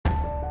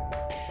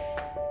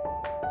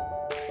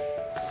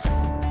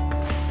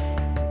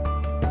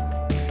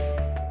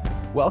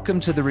Welcome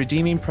to the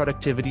Redeeming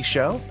Productivity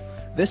Show.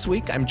 This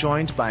week, I'm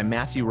joined by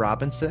Matthew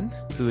Robinson,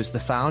 who is the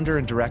founder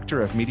and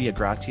director of Media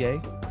Gratiae,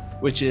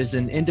 which is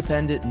an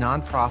independent,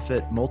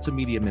 nonprofit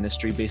multimedia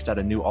ministry based out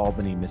of New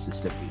Albany,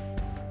 Mississippi.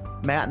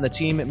 Matt and the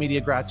team at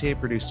Media Gratiae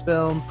produce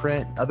film,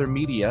 print, other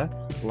media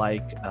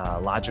like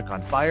Logic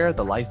on Fire,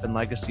 The Life and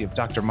Legacy of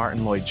Dr.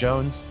 Martin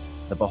Lloyd-Jones,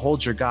 the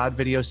Behold Your God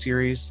video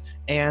series,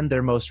 and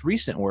their most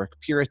recent work,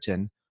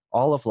 Puritan,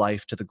 All of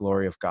Life to the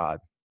Glory of God.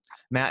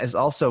 Matt is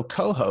also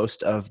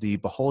co-host of the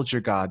Behold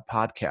Your God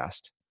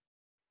podcast.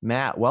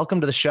 Matt, welcome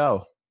to the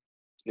show.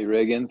 Hey,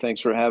 Reagan. Thanks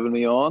for having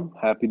me on.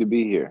 Happy to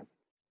be here.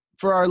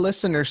 For our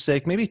listeners'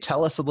 sake, maybe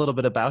tell us a little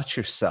bit about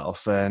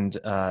yourself and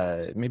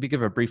maybe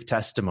give a brief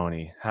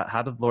testimony.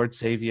 How did the Lord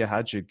save you?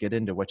 How'd you get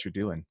into what you're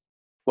doing?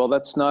 Well,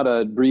 that's not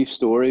a brief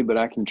story, but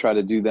I can try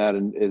to do that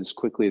as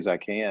quickly as I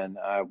can.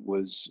 I'm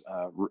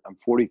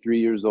 43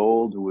 years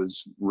old,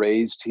 was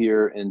raised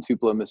here in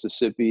Tupelo,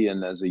 Mississippi,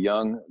 and as a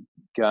young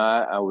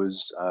guy, I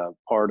was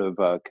part of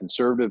a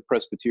conservative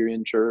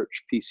Presbyterian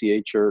church,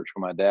 PCA church,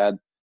 where my dad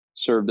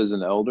served as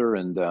an elder,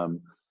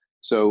 and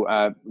so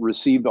I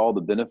received all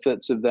the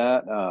benefits of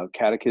that,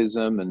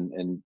 catechism,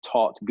 and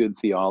taught good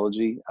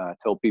theology. I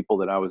tell people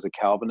that I was a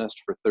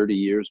Calvinist for 30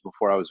 years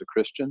before I was a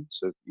Christian.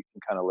 So you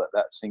can kind of let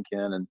that sink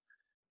in and,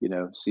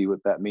 see what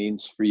that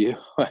means for you.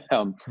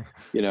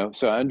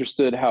 So I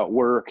understood how it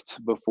worked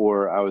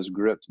before I was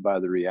gripped by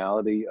the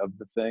reality of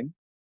the thing.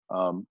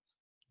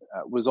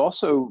 Was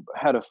also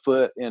had a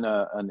foot in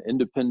an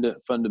independent,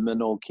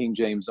 fundamental, King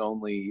James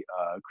only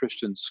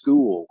Christian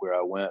school where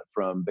I went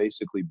from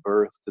basically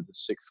birth to the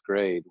 6th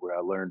grade, where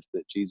I learned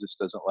that Jesus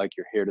doesn't like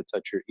your hair to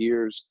touch your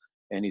ears,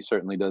 and he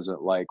certainly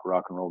doesn't like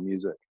rock and roll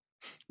music.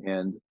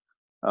 And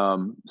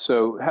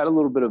so had a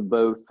little bit of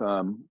both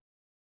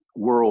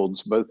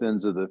worlds, both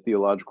ends of the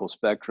theological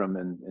spectrum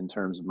in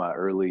terms of my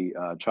early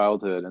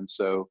childhood. And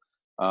so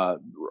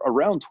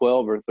around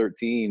 12 or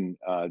 13,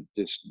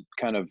 just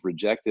kind of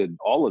rejected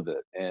all of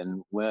it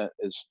and went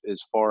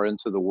as far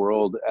into the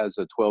world as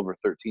a 12 or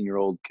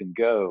 13-year-old can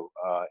go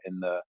in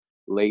the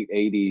late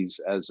 80s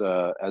as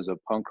a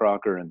punk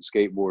rocker and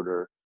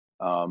skateboarder,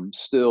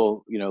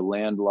 still,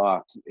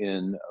 landlocked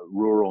in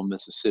rural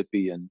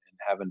Mississippi and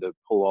having to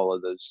pull all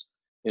of those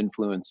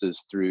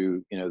influences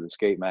through, the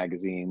skate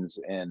magazines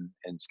and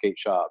skate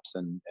shops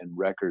and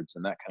records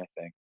and that kind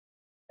of thing.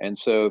 And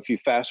so if you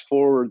fast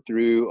forward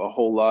through a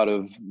whole lot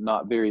of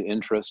not very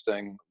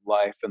interesting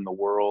life in the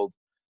world,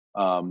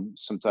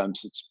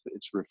 sometimes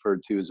it's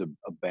referred to as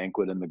a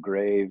banquet in the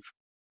grave,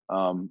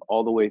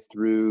 all the way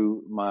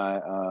through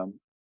my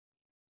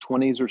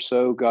 20s or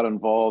so, got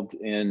involved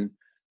in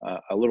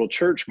a little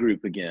church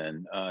group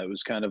again. It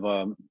was kind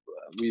of,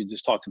 we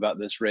just talked about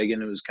this,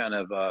 Reagan, it was kind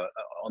of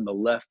on the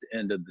left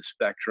end of the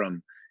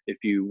spectrum,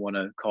 if you want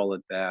to call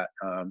it that.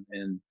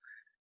 And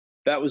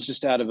that was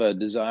just out of a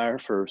desire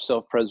for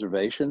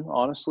self-preservation,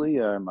 honestly.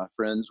 My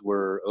friends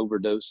were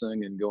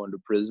overdosing and going to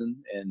prison.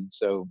 And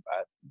so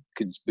I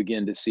could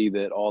begin to see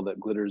that all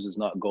that glitters is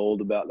not gold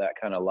about that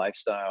kind of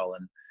lifestyle,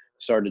 and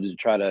started to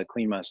try to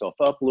clean myself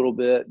up a little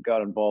bit,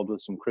 got involved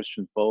with some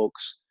Christian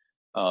folks.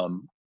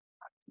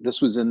 This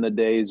was in the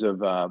days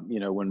of,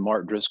 when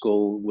Mark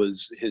Driscoll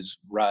was his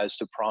rise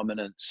to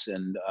prominence,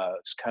 and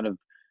it's kind of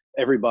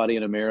everybody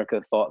in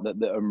America thought that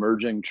the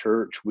emerging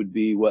church would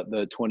be what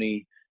the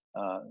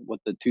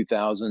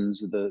 2000s,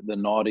 the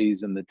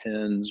noughties and the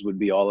tens would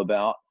be all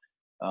about.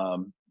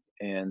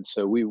 And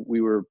so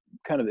we were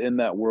kind of in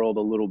that world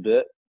a little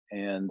bit,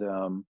 and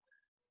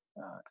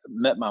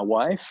met my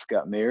wife,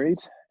 got married,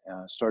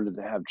 started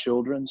to have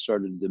children,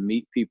 started to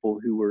meet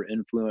people who were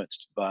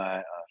influenced by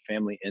a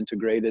family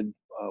integrated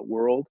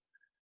world.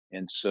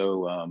 And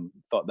so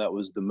thought that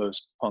was the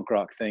most punk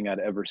rock thing I'd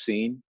ever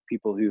seen.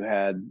 People who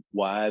had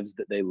wives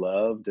that they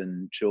loved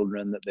and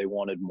children that they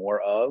wanted more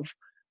of.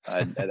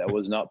 That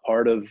was not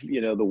part of,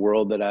 the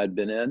world that I'd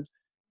been in.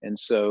 And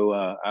so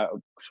I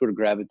sort of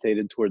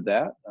gravitated toward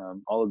that.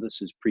 All of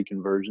this is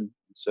pre-conversion.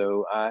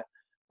 So I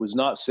was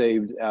not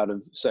saved out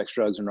of sex,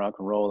 drugs, and rock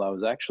and roll. I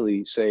was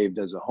actually saved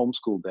as a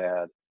homeschool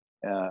dad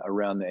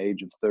around the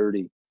age of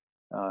 30,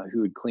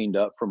 who had cleaned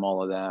up from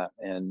all of that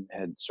and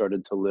had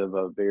started to live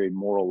a very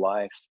moral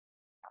life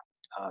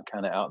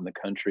kind of out in the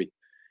country.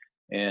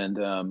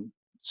 And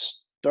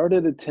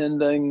started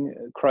attending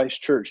Christ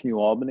Church, New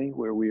Albany,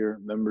 where we are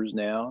members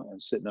now,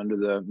 and sitting under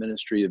the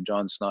ministry of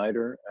John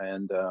Snyder.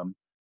 And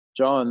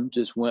John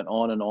just went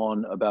on and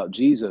on about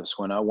Jesus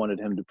when I wanted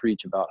him to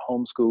preach about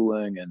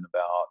homeschooling and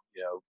about,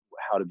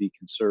 how to be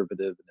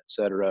conservative and et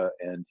cetera.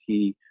 And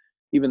he,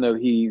 even though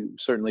he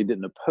certainly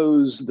didn't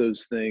oppose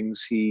those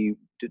things, he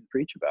didn't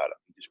preach about them.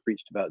 He just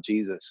preached about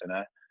Jesus. And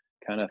I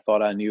kind of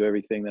thought I knew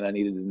everything that I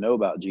needed to know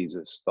about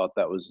Jesus, thought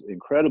that was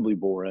incredibly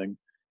boring.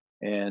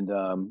 And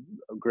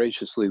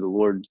graciously, the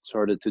Lord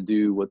started to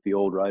do what the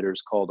old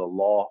writers called a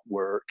law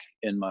work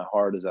in my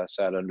heart as I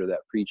sat under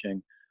that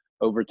preaching.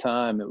 Over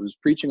time, it was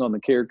preaching on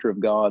the character of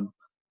God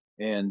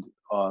and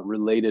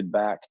related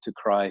back to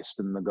Christ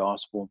and the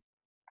gospel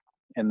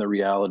and the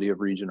reality of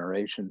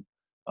regeneration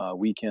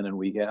week in and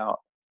week out.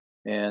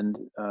 and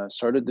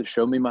started to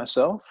show me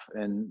myself,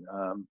 and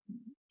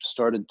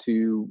started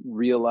to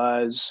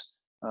realize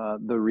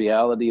the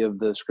reality of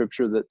the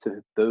scripture that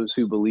to those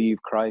who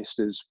believe Christ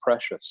is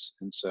precious.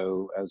 And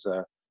so as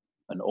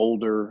an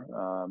older,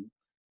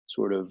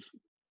 sort of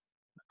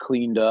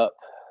cleaned up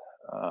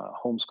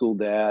homeschool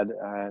dad,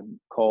 I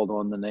called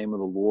on the name of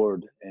the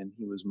Lord, and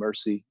he was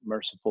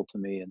merciful to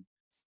me. And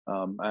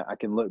I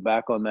can look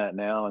back on that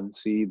now and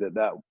see that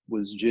that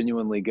was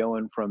genuinely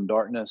going from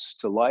darkness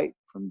to light,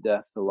 from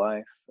death to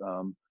life,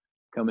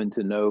 coming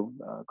to know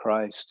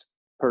Christ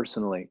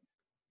personally.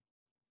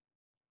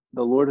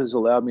 The Lord has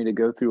allowed me to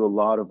go through a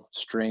lot of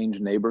strange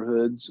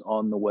neighborhoods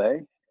on the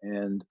way,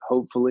 and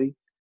hopefully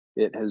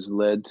it has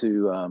led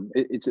to,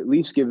 it's at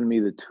least given me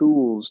the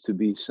tools to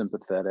be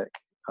sympathetic,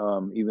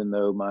 even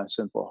though my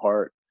sinful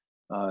heart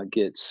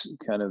gets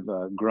kind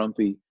of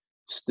grumpy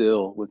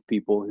still with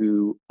people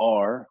who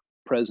are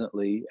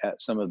presently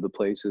at some of the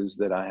places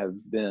that I have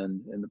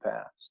been in the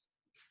past.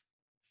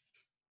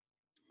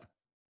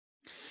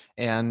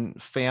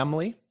 And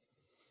family?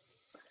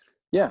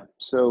 Yeah,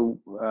 so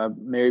I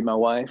married my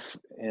wife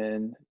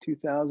in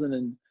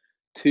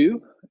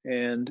 2002,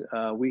 and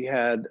we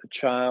had a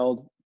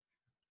child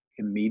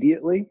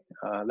immediately.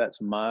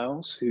 That's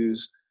Miles,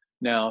 who's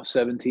now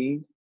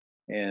 17,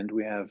 and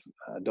we have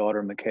a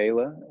daughter,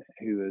 Michaela,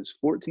 who is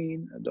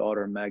 14, a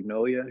daughter,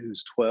 Magnolia,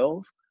 who's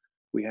 12.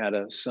 We had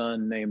a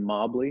son named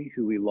Mobley,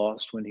 who we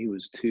lost when he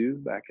was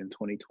 2 back in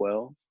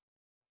 2012.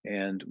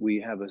 And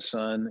we have a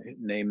son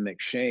named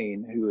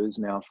McShane, who is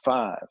now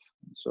 5.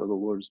 So the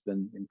Lord's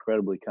been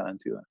incredibly kind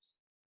to us.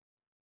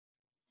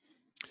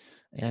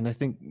 And I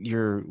think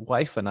your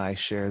wife and I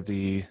share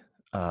the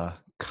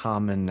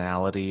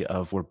commonality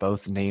of we're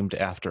both named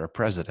after a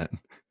president.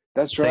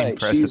 That's Same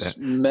right. She's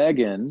president.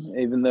 Megan,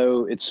 even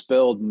though it's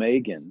spelled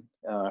Megan.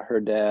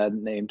 Her dad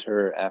named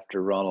her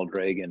after Ronald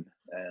Reagan,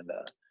 and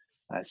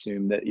I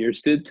assume that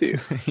yours did too.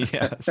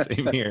 Yeah,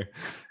 same here.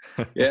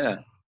 Yeah.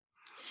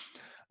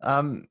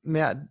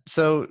 Matt,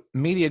 so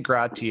Media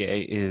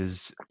Gratiae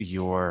is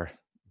your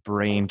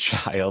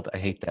brainchild. I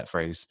hate that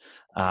phrase.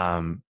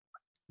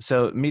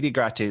 So Media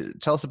Gratiae,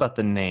 tell us about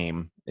the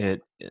name.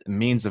 It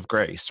means of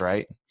grace,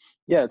 right?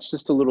 Yeah, it's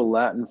just a little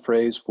Latin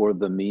phrase for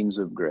the means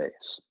of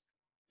grace.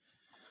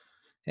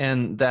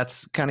 And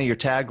that's kind of your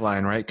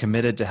tagline, right?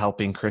 Committed to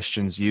helping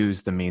Christians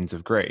use the means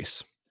of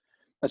grace.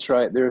 That's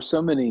right. There are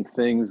so many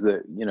things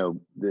that,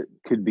 that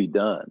could be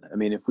done. I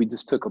mean, if we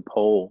just took a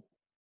poll,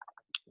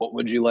 what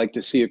would you like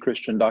to see a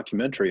Christian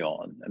documentary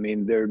on? I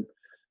mean,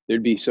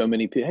 there'd be so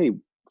many people. Hey,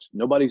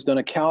 nobody's done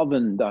a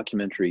Calvin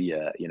documentary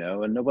yet,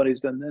 and nobody's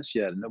done this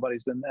yet, and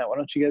nobody's done that. Why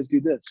don't you guys do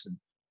this?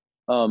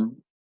 And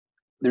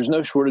there's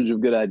no shortage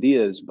of good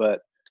ideas,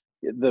 but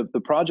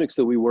the projects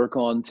that we work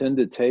on tend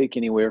to take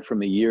anywhere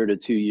from a year to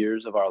 2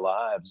 years of our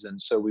lives, and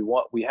so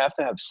we have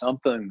to have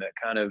something that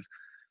kind of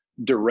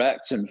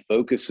directs and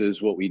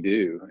focuses what we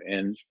do.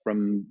 And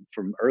from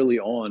early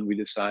on, we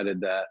decided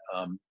that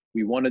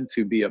we wanted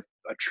to be a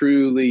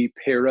truly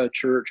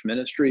para-church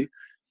ministry.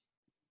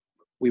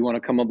 We want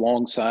to come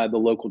alongside the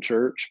local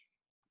church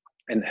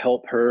and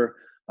help her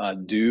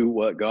do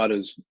what God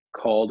has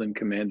called and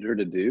commanded her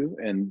to do.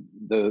 And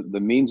the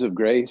means of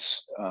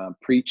grace,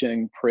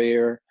 preaching,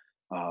 prayer,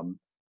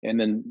 and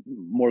then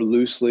more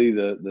loosely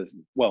the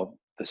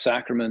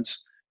sacraments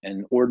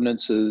and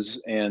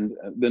ordinances, and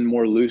then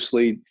more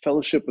loosely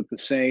fellowship with the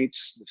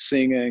saints,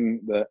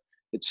 singing,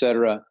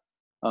 etc.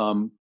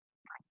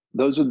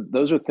 Those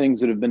are things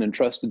that have been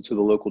entrusted to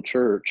the local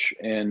church,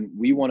 and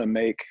we want to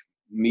make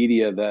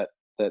media that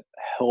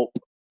help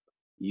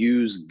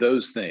use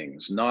those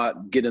things,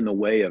 not get in the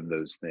way of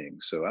those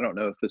things. So I don't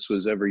know if this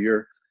was ever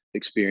your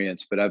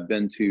experience, but I've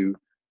been to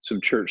some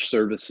church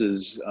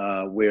services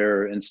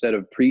where instead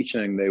of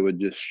preaching, they would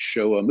just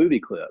show a movie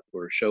clip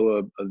or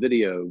show a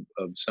video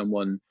of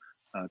someone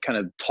kind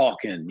of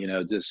talking,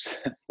 just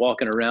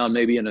walking around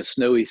maybe in a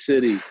snowy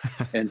city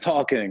and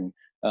talking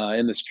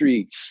in the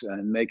streets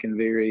and making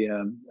very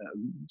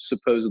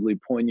supposedly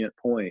poignant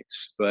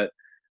points. But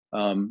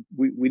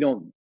we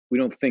don't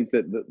think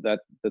that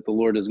the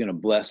Lord is going to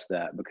bless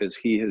that, because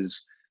He has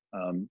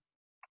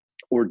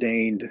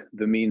ordained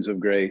the means of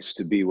grace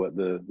to be what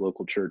the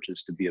local church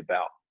is to be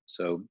about.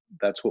 So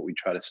that's what we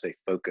try to stay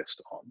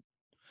focused on.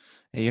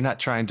 You're not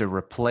trying to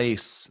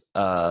replace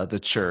the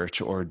church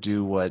or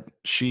do what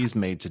she's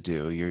made to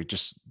do. You're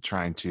just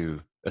trying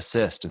to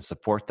assist and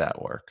support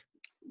that work.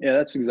 Yeah,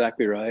 that's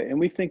exactly right. And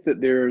we think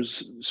that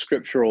there's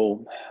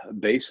scriptural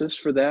basis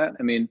for that.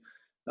 I mean,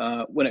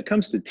 when it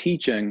comes to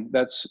teaching,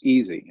 that's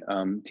easy.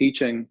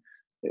 Teaching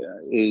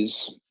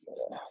is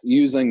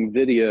using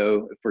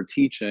video for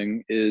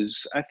teaching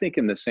is, I think,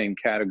 in the same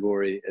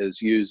category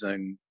as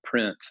using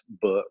print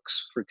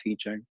books for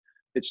teaching.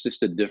 It's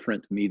just a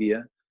different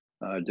media,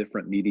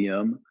 different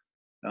medium.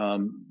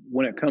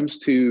 When it comes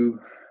to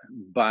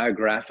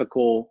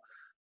biographical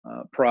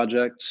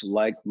projects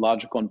like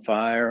Logic on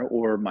Fire,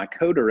 or my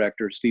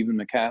co-director, Stephen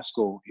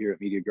McCaskill here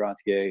at Media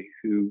Gratiae,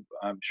 who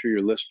I'm sure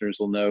your listeners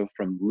will know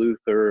from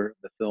Luther,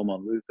 the film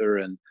on Luther,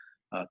 and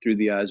Through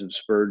the Eyes of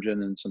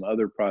Spurgeon, and some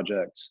other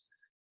projects.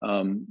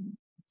 Um,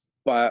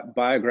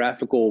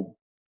 Biographical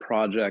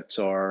projects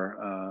are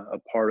a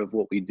part of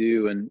what we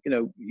do. And,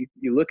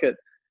 you look at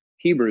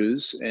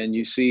Hebrews and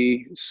you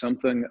see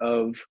something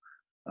of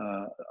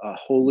a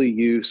holy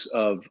use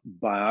of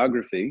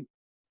biography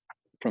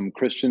from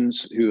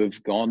Christians who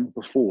have gone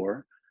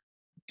before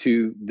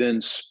to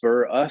then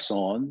spur us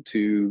on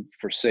to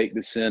forsake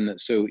the sin that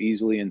so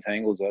easily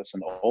entangles us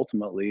and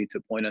ultimately to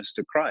point us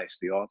to Christ,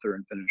 the author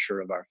and finisher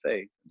of our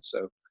faith. And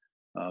so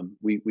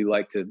we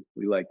like to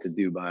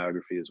do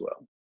biography as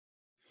well.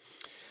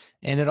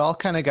 And it all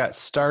kind of got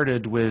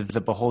started with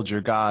the Behold Your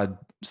God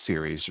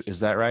series. Is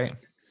that right?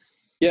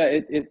 Yeah,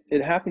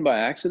 it happened by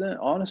accident,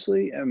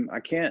 honestly. I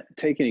can't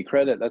take any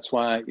credit. That's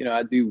why,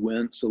 I do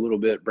wince a little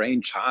bit.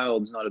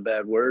 Brainchild's not a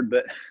bad word,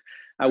 but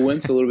I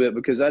wince a little bit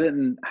because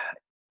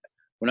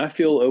when I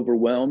feel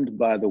overwhelmed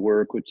by the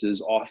work, which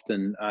is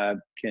often, I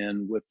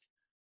can, with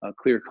a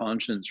clear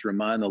conscience,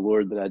 remind the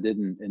Lord that I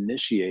didn't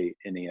initiate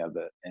any of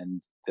it and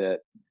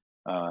that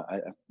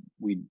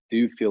we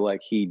do feel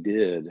like He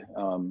did.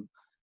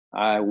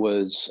 I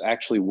was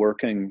actually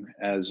working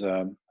as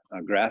a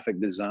graphic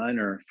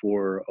designer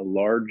for a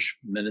large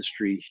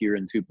ministry here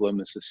in Tupelo,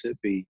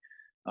 Mississippi.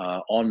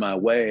 On my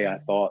way, I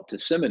thought, to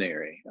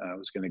seminary. I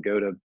was going to go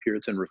to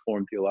Puritan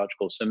Reformed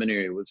Theological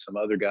Seminary with some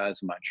other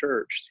guys in my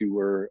church who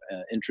were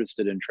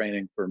interested in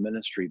training for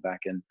ministry back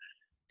in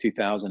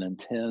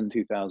 2010,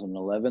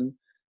 2011.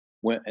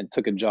 Went and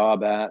took a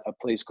job at a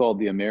place called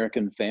the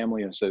American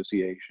Family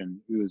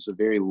Association, who is a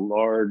very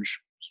large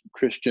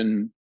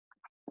Christian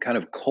kind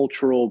of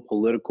cultural,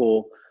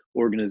 political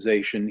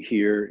organization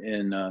here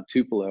in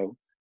Tupelo,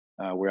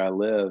 where I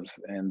live.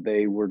 And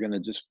they were going to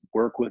just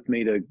work with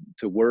me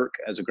to work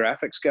as a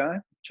graphics guy,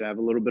 which I have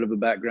a little bit of a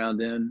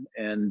background in,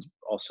 and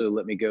also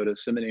let me go to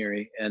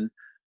seminary. And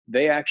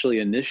they actually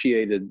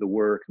initiated the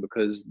work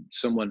because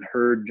someone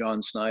heard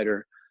John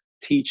Snyder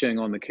teaching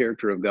on the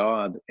character of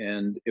God.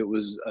 And it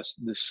was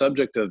the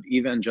subject of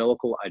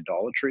evangelical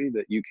idolatry,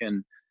 that you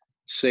can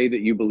say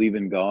that you believe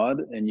in God,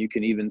 and you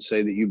can even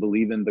say that you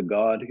believe in the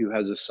God who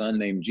has a son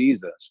named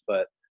Jesus.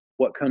 But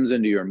what comes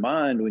into your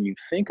mind when you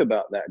think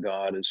about that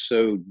God is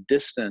so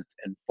distant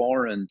and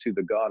foreign to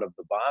the God of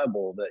the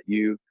Bible that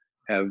you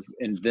have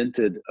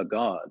invented a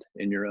God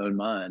in your own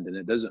mind. And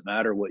it doesn't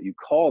matter what you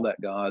call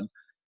that God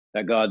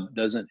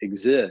doesn't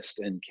exist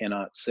and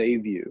cannot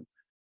save you.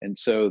 And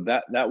so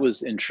that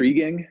was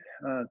intriguing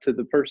to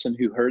the person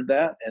who heard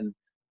that. And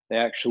they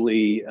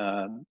actually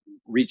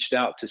reached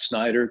out to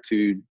Snyder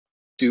to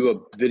do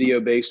a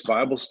video-based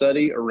Bible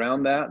study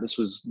around that. This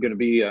was going to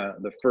be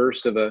the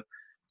first of a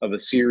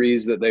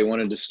series that they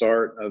wanted to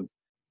start of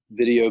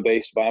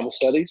video-based Bible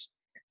studies.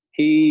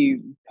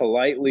 He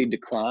politely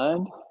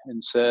declined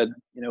and said,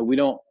 we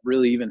don't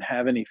really even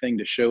have anything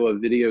to show a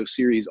video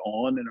series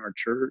on in our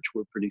church.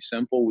 We're pretty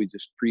simple. We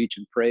just preach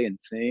and pray and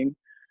sing.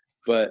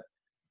 But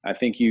I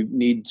think you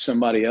need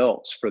somebody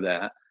else for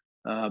that.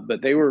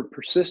 But they were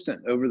persistent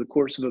over the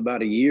course of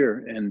about a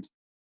year. And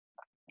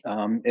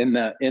in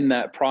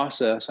that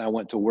process, I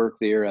went to work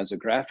there as a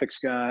graphics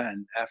guy.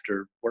 And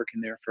after working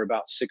there for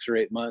about 6 or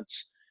 8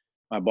 months,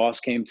 my boss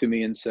came to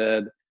me and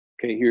said,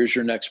 okay, here's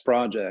your next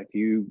project.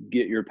 You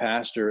get your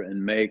pastor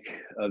and make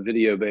a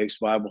video-based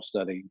Bible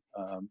study,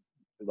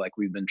 like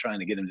we've been trying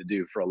to get him to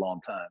do for a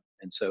long time.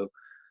 And so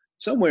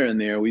somewhere in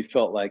there, we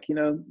felt like,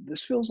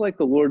 this feels like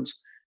the Lord's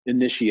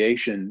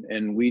initiation,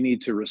 and we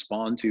need to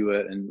respond to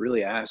it and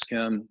really ask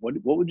Him, what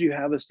would you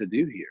have us to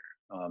do here?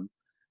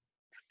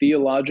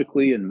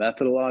 Theologically and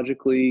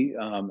methodologically,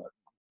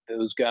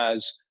 those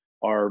guys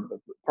are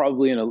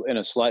probably in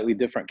a slightly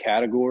different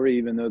category,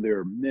 even though there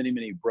are many,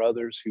 many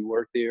brothers who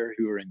work there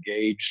who are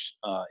engaged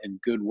in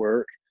good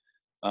work.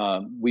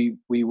 We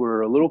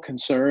were a little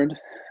concerned,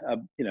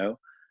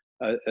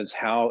 as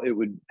how it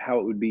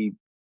would be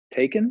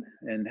taken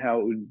and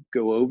how it would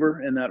go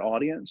over in that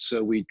audience.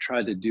 So we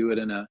tried to do it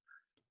in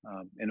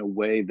a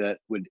way that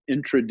would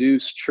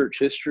introduce church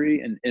history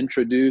and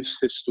introduce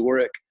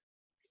historic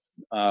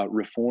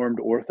Reformed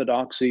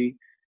orthodoxy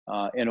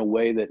in a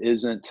way that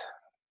isn't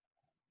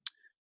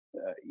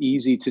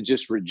easy to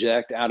just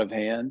reject out of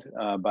hand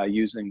by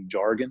using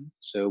jargon.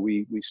 So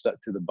we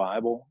stuck to the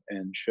Bible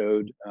and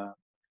showed,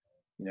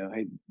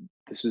 hey,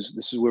 this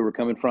is where we're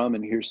coming from,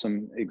 and here's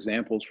some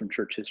examples from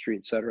church history,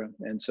 et cetera.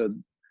 And so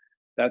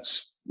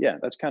that's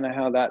kind of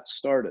how that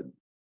started.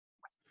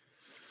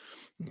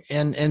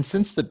 And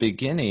since the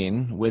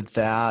beginning with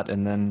that,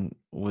 and then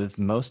with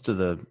most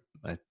of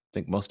I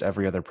think most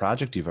every other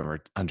project you've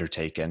ever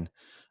undertaken,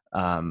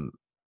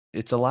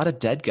 it's a lot of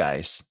dead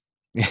guys,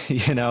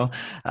 so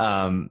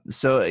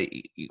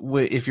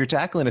if you're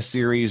tackling a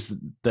series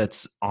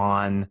that's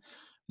on,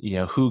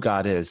 who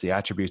God is, the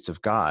attributes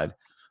of God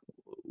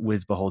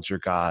with Behold Your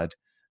God,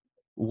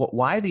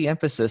 why the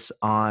emphasis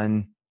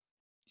on,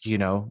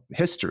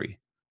 history?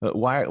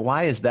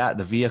 Why is that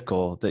the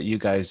vehicle that you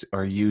guys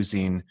are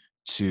using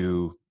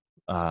to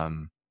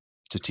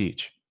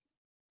teach?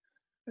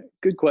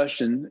 Good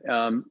question.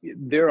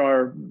 There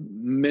are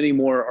many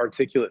more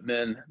articulate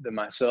men than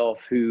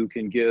myself who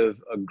can give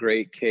a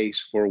great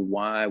case for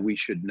why we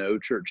should know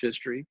church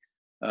history.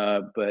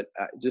 But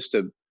just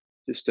to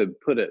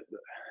put it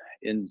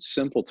in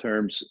simple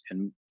terms,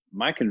 and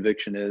my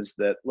conviction is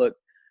that, look,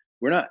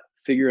 we're not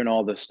figuring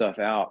all this stuff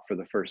out for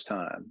the first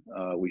time.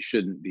 We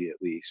shouldn't be,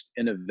 at least.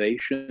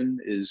 Innovation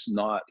is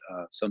not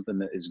something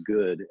that is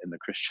good in the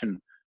Christian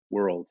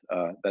world.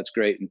 That's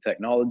great in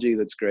technology,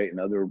 that's great in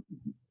other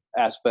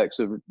aspects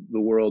of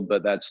the world,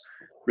 but that's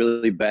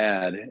really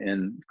bad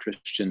in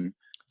Christian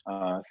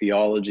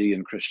theology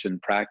and Christian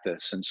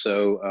practice. And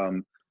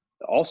so,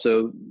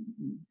 also,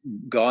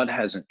 God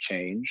hasn't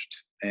changed,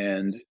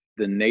 and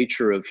the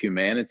nature of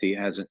humanity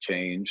hasn't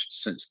changed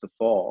since the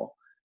fall.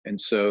 And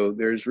so,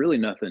 there's really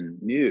nothing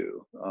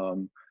new.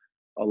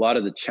 A lot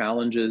of the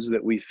challenges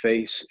that we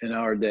face in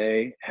our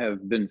day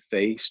have been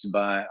faced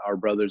by our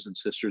brothers and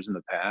sisters in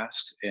the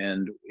past.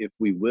 And if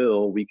we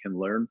will, we can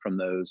learn from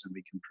those, and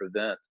we can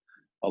prevent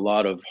a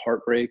lot of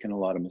heartbreak and a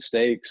lot of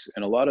mistakes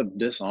and a lot of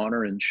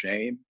dishonor and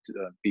shame to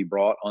be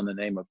brought on the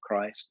name of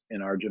Christ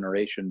in our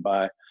generation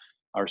by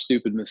our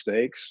stupid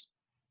mistakes.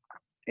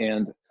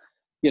 And,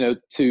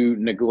 to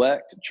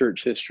neglect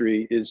church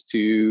history is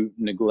to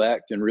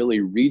neglect and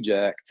really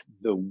reject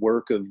the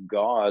work of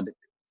God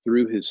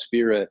through his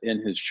Spirit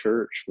in his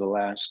church for the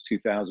last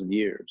 2,000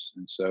 years.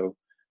 And so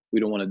we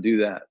don't want to do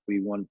that. We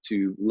want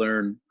to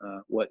learn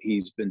what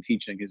he's been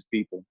teaching his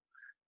people.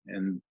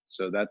 And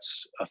so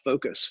that's a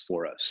focus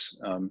for us.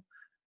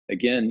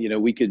 Again,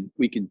 we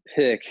could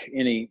pick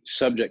any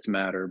subject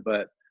matter,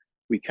 but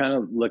we kind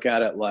of look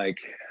at it like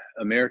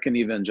American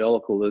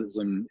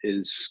evangelicalism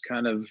is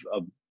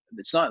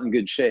it's not in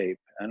good shape.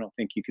 I don't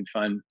think you could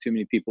find too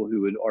many people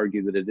who would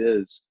argue that it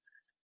is.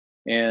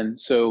 And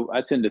so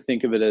I tend to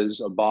think of it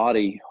as a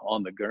body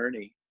on the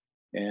gurney,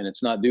 and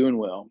it's not doing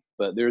well,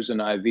 but there's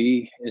an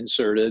IV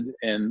inserted,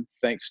 and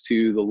thanks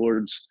to the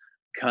Lord's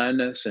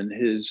kindness and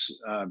his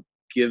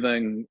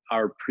giving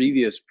our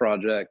previous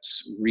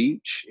projects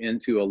reach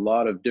into a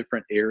lot of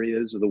different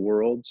areas of the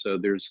world. So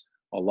there's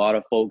a lot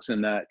of folks in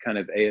that kind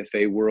of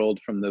AFA world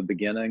from the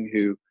beginning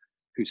who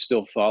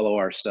still follow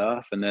our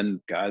stuff. And then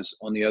guys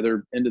on the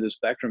other end of the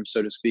spectrum,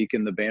 so to speak,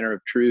 in the Banner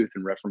of Truth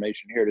and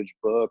Reformation Heritage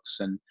books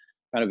and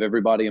kind of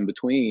everybody in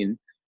between.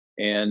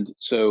 And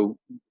so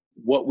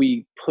what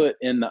we put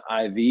in the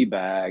IV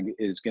bag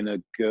is going to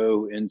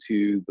go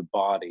into the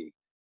body.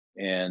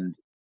 And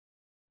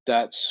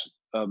that's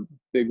a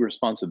big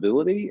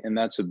responsibility, and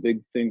that's a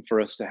big thing for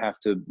us to have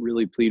to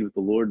really plead with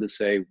the Lord to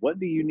say, what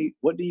do you need?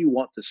 What do you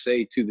want to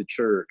say to the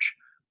church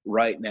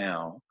right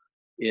now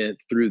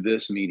through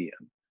this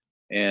medium?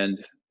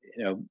 And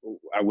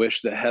I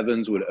wish the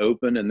heavens would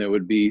open and there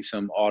would be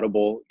some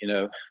audible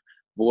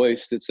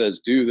voice that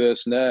says, do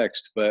this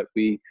next. But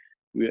I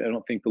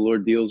don't think the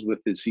Lord deals with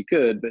as he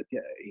could, but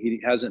he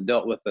hasn't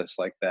dealt with us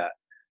like that.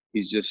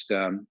 He's just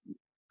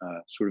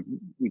sort of,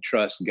 we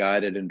trust,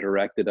 guided and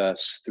directed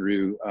us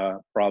through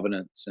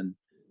providence and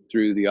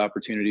through the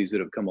opportunities that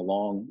have come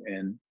along.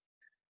 And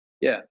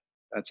yeah,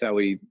 that's how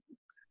we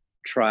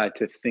try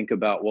to think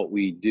about what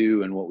we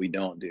do and what we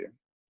don't do.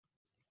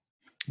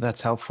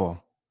 That's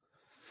helpful.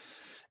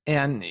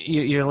 And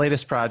your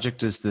latest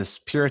project is this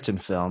Puritan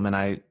film, and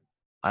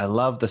I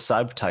love the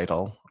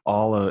subtitle.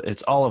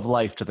 It's all of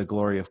life to the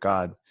glory of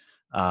God.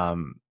 I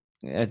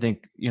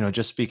think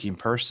just speaking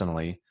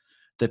personally,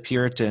 the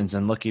Puritans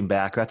and looking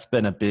back, that's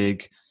been a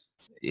big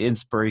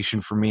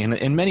inspiration for me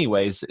in many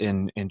ways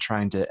in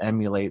trying to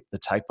emulate the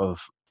type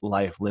of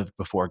life lived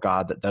before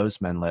God that those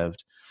men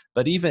lived.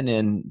 But even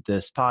in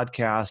this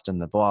podcast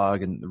and the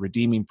blog and the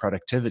Redeeming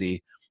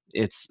Productivity,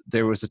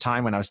 there was a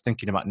time when I was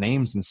thinking about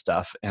names and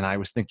stuff, and I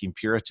was thinking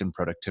Puritan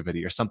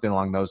productivity or something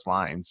along those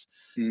lines,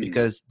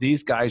 because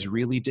these guys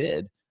really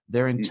did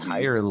their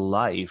entire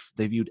life.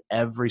 They viewed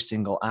every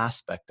single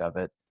aspect of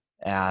it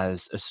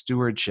as a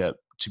stewardship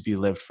to be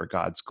lived for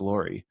God's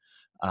glory.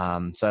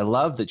 So I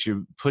love that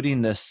you're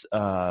putting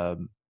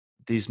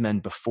these men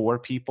before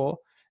people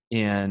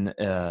in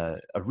a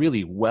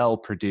really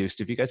well-produced.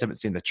 If you guys haven't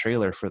seen the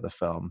trailer for the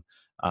film,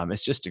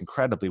 it's just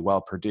incredibly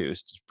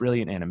well-produced.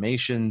 Brilliant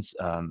animations,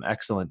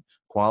 excellent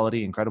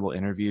quality, incredible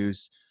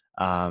interviews.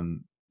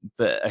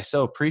 But I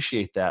so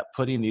appreciate that,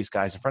 putting these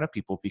guys in front of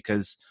people,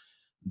 because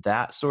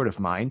that sort of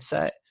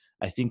mindset,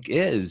 I think,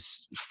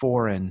 is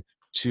foreign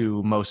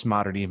to most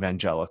modern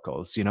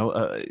evangelicals.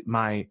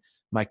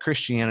 My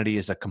Christianity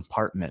is a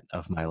compartment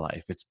of my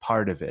life. It's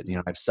part of it.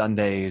 I have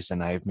Sundays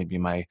and I have maybe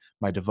my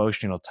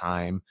devotional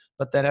time,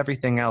 but then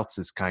everything else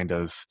is kind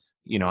of,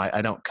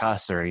 I don't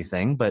cuss or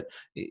anything, but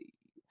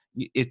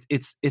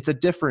it's a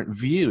different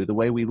view, the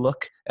way we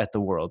look at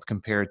the world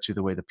compared to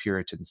the way the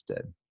Puritans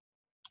did.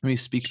 Let me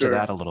speak to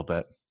that a little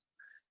bit.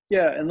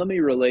 Yeah, and let me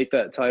relate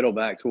that title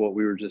back to what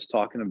we were just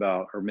talking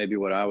about, or maybe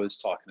what I was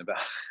talking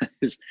about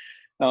is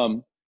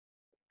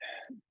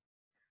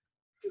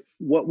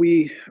when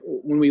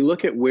we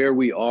look at where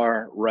we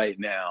are right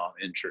now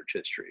in church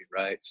history,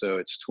 right? So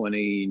it's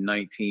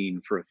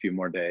 2019 for a few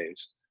more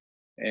days.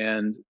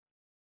 And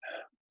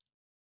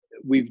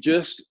we've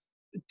just,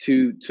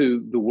 to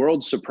the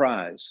world's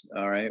surprise,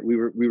 all right, we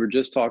were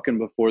just talking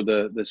before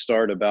the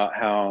start about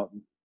how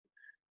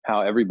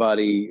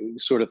everybody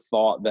sort of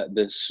thought that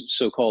this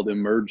so-called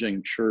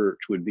emerging church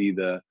would be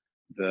the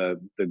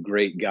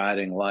great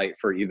guiding light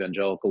for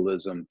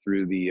evangelicalism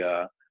through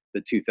the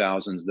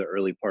 2000s, the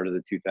early part of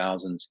the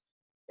 2000s.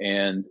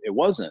 And it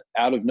wasn't.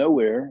 Out of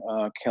nowhere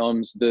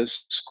comes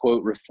this,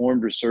 quote,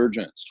 reformed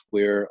resurgence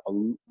where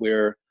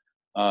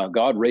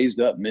God raised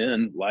up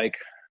men like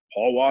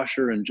Paul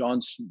Washer and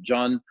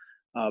John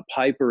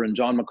Piper and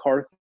John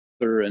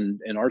MacArthur and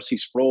R.C.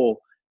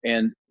 Sproul.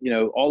 And,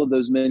 all of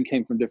those men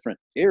came from different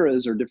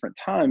eras or different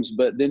times,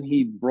 but then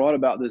he brought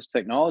about this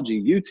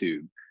technology,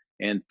 YouTube,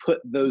 and put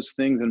those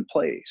things in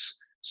place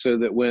so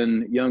that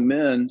when young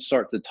men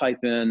start to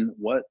type in,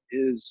 what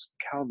is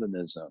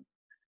Calvinism,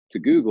 to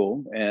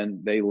Google,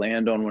 and they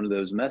land on one of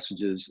those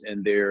messages,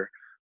 and they're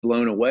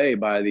blown away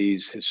by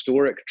these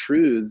historic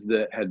truths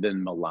that had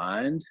been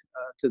maligned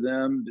to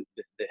them,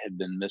 that had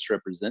been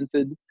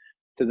misrepresented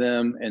to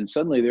them. And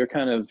suddenly they're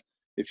kind of,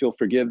 if you'll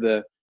forgive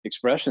the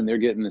expression, they're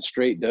getting the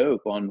straight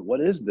dope on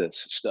what is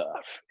this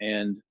stuff.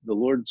 And the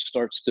Lord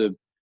starts to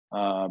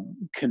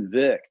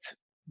convict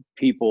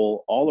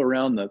people all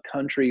around the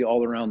country,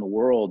 all around the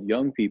world,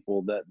 young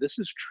people, that this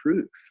is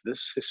truth,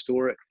 this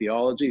historic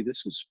theology,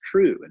 this is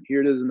true, and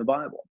here it is in the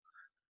Bible.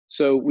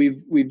 So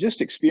we've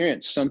just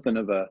experienced something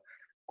of a,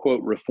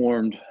 quote,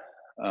 reformed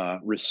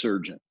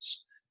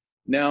resurgence.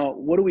 Now,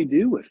 what do we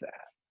do with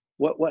that?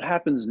 What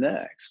happens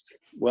next?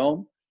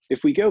 Well,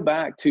 if we go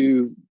back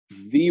to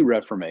the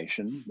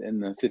Reformation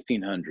in the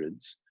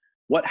 1500s,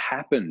 what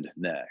happened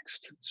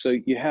next? So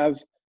you have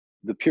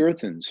the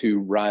Puritans who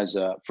rise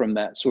up from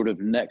that sort of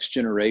next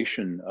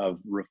generation of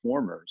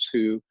reformers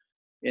who,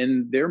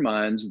 in their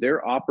minds,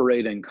 they're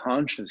operating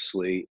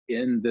consciously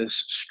in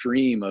this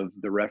stream of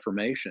the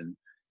Reformation.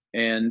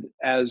 And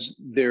as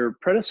their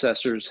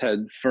predecessors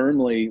had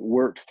firmly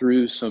worked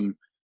through some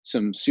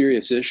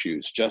serious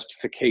issues,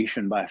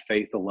 justification by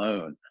faith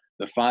alone,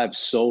 the five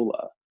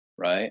sola,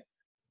 right?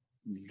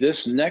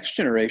 This next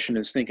generation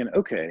is thinking,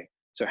 okay,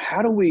 so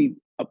how do we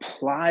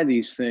apply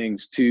these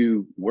things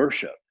to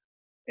worship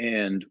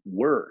and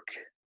work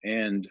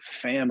and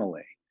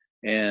family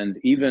and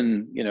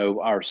even,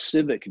 our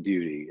civic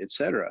duty,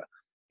 etc.?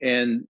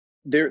 And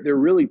they're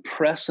really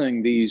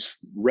pressing these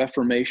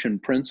Reformation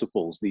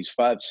principles, these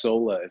five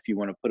sola, if you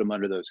want to put them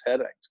under those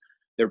headings.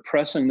 They're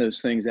pressing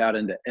those things out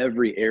into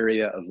every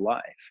area of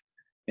life.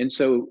 And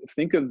so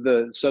think of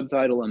the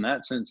subtitle in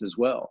that sense as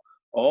well,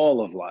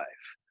 all of life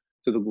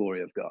to the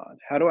glory of God.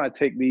 How do I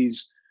take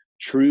these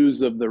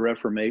truths of the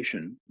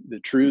Reformation, the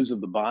truths of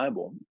the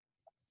Bible,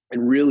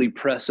 and really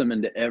press them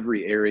into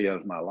every area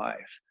of my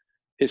life?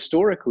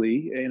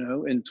 Historically,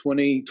 in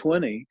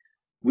 2020,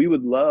 we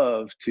would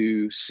love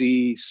to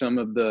see some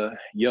of the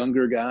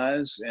younger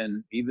guys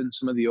and even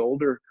some of the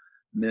older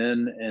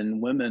men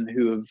and women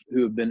who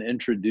have been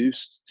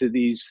introduced to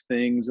these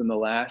things in the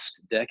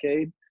last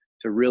decade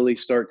to really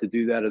start to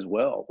do that as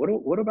well.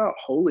 What about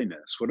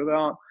holiness? What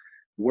about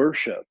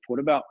worship? What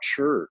about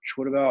church?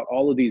 What about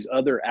all of these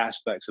other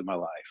aspects of my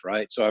life,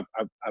 right? So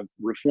I've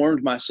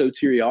reformed my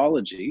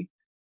soteriology,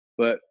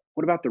 but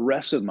what about the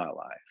rest of my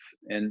life?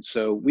 And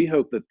so we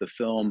hope that the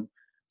film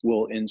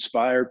will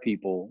inspire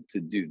people to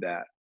do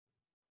that.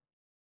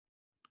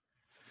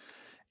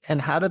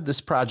 And how did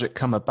this project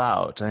come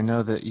about? I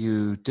know that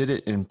you did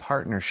it in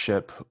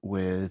partnership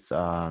with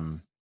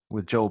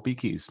Joel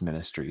Beeke's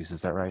ministries.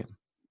 Is that right?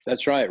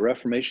 That's right.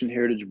 Reformation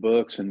Heritage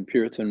Books and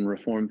Puritan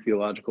Reformed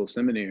Theological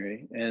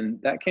Seminary. And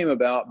that came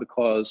about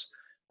because,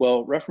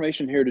 well,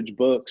 Reformation Heritage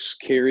Books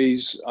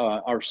carries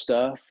our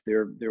stuff.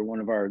 They're one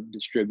of our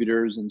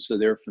distributors, and so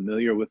they're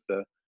familiar with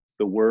the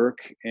work,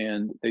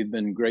 and they've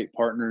been great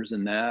partners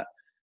in that.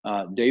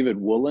 David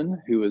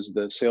Woolen, who is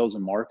the sales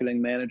and marketing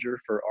manager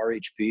for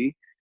RHB,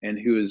 and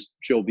who is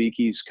Joel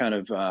Beeke's kind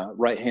of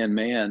right-hand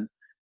man,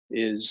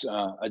 is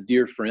a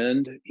dear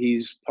friend.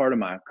 He's part of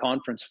my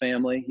conference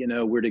family.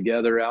 We're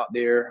together out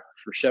there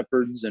for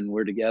Shepherds, and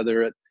we're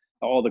together at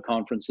all the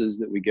conferences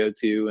that we go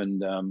to.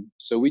 And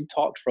so we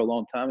talked for a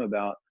long time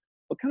about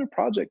what kind of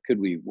project could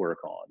we work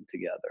on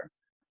together.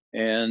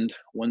 And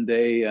one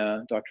day,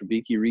 Dr.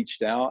 Beeke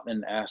reached out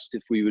and asked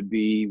if we would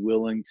be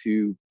willing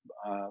to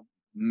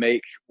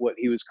make what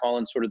he was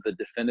calling sort of the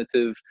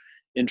definitive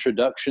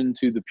introduction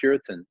to the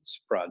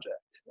Puritans project.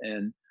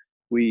 And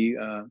we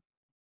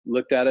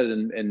looked at it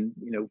and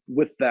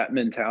with that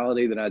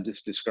mentality that I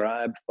just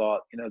described, thought,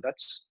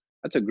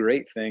 that's a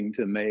great thing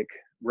to make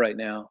right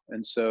now.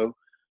 And so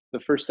the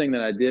first thing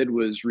that I did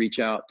was reach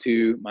out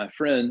to my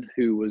friend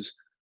who was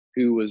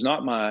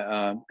not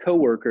my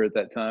coworker at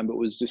that time, but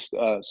was just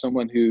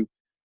someone who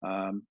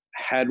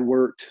had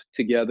worked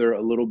together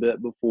a little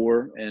bit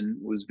before and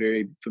was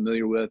very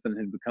familiar with and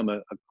had become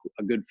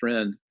a good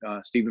friend,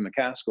 Stephen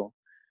McCaskill,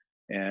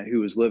 who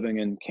was living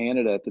in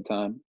Canada at the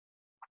time,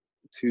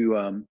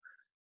 to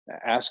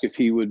ask if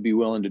he would be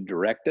willing to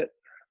direct it.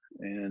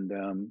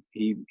 And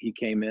he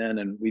came in,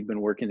 and we've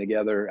been working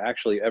together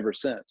actually ever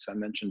since. I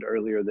mentioned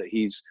earlier that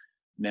he's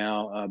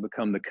now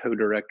become the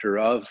co-director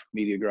of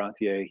Media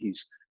Gratiae.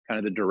 He's kind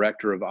of the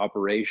director of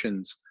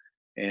operations,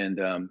 and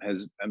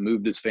has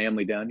moved his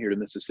family down here to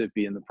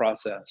Mississippi in the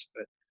process.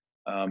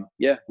 But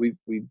yeah, we've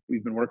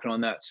been working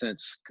on that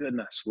since,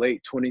 goodness,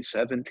 late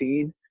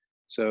 2017.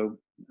 So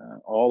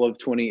all of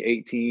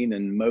 2018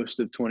 and most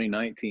of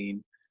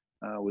 2019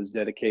 was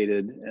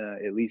dedicated,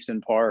 at least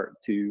in part,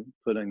 to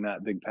putting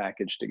that big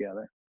package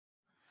together.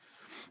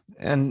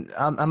 And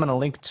I'm going to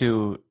link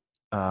to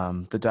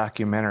the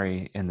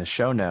documentary in the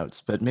show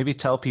notes, but maybe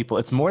tell people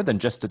it's more than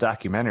just a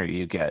documentary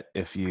you get.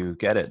 If you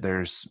get it,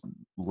 there's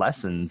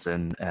lessons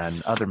and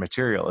other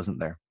material, isn't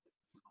there?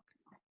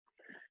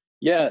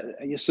 Yeah.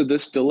 So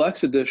this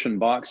deluxe edition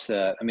box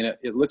set, I mean,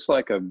 it looks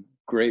like a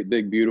great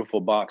big beautiful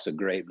box of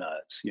grape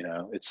nuts. You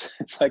know, it's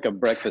like a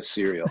breakfast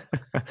cereal.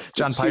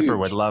 John Piper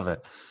would love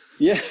it.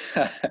 Yeah.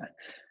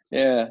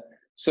 Yeah.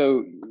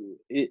 So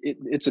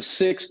it's a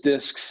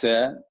 6-disc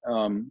set.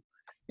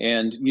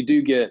 And you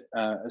do get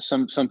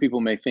some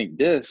people may think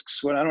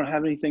discs. Well, I don't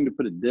have anything to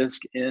put a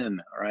disc in.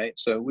 All right.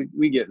 So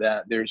we get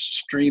that. There's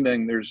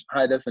streaming, there's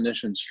high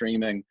definition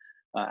streaming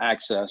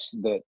access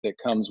that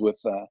comes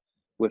with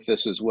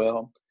this as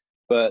well.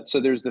 But so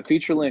there's the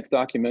feature length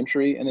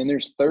documentary, and then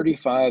there's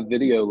 35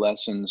 video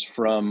lessons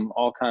from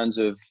all kinds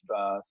of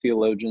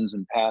theologians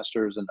and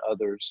pastors and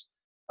others.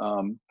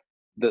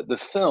 The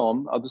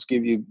film, I'll just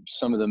give you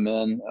some of the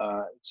men.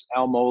 It's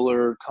Al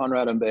Mohler,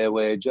 Conrad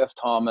Mbewe, Jeff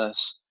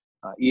Thomas,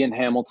 Ian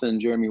Hamilton,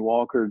 Jeremy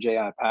Walker,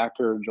 J.I.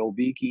 Packer, Joel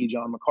Beakey,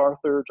 John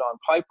MacArthur, John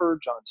Piper,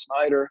 John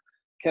Snyder,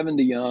 Kevin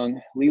DeYoung,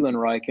 Leland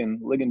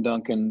Ryken, Ligon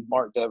Duncan,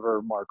 Mark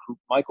Dever,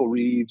 Michael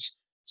Reeves,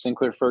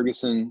 Sinclair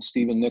Ferguson,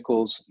 Stephen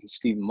Nichols, and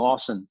Stephen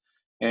Lawson.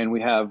 And we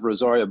have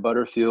Rosaria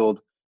Butterfield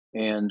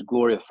and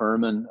Gloria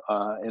Furman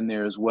in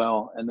there as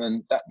well. And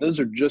then those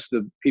are just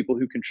the people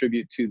who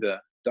contribute to the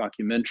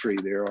documentary.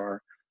 There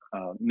are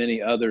many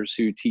others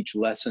who teach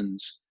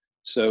lessons.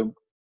 So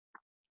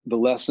the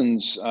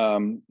lessons,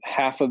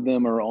 half of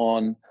them are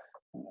on,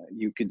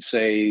 you could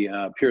say,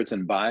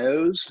 Puritan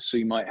bios. So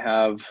you might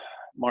have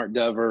Mark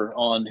Dever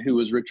on who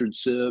was Richard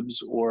Sibbes,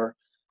 or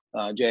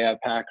J.I.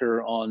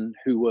 Packer on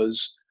who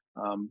was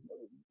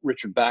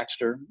Richard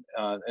Baxter.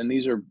 And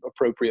these are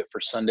appropriate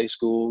for Sunday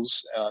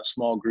schools,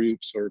 small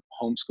groups, or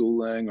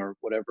homeschooling, or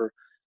whatever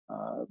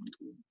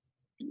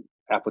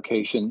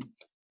application.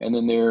 And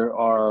then there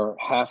are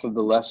half of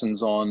the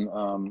lessons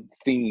on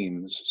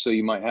themes. So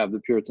you might have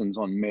the Puritans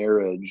on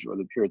marriage, or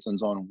the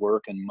Puritans on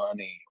work and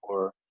money,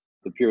 or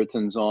the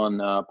Puritans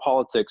on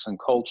politics and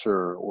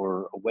culture,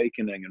 or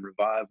awakening and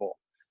revival.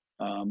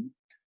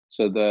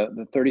 So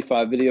the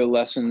 35 video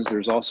lessons,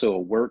 there's also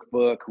a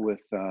workbook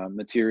with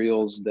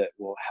materials that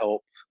will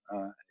help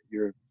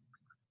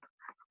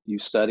you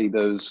study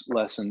those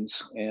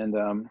lessons. And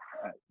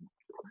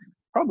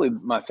probably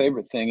my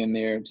favorite thing in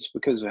there, just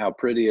because of how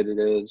pretty it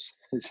is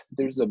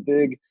there's a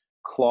big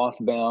cloth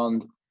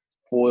bound,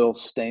 foil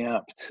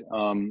stamped,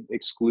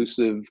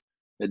 exclusive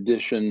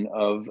edition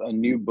of a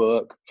new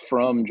book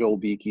from Joel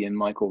Beakey and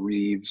Michael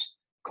Reeves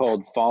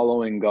called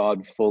Following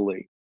God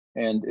Fully.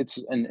 And it's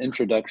an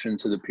introduction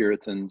to the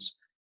Puritans.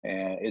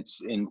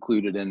 It's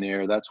included in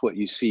there. That's what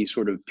you see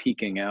sort of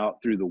peeking out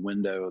through the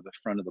window of the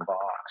front of the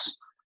box.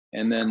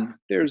 And then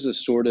there's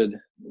assorted,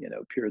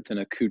 Puritan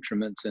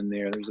accoutrements in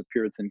there. There's a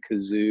Puritan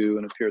kazoo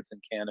and a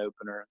Puritan can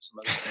opener and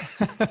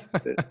some other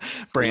things.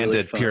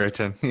 Branded really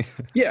Puritan.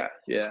 Yeah.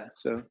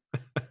 So,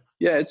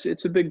 yeah,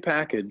 it's a big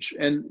package,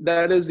 and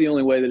that is the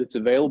only way that it's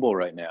available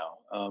right now.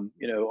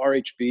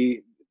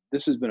 RHB,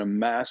 this has been a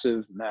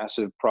massive,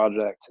 massive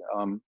project,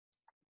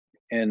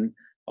 and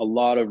a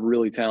lot of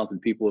really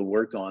talented people have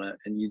worked on it,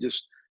 and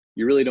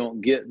you really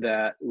don't get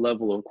that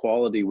level of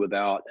quality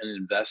without an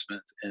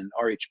investment. And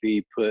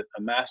RHB put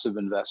a massive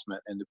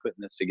investment into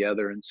putting this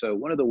together. And so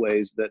one of the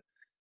ways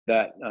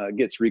that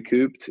gets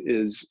recouped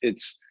is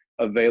it's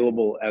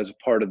available as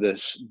part of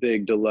this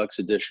big deluxe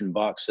edition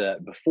box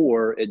set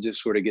before it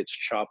just sort of gets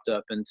chopped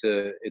up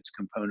into its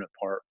component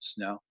parts.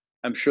 Now,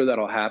 I'm sure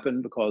that'll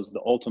happen, because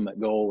the ultimate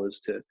goal is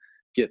to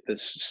get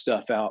this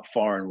stuff out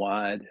far and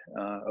wide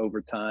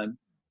over time.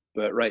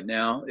 But right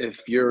now,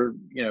 if you're,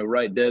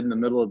 right dead in the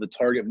middle of the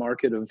target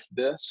market of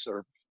this,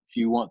 or if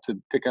you want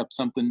to pick up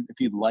something, if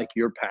you'd like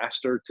your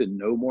pastor to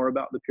know more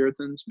about the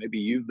Puritans, maybe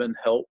you've been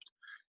helped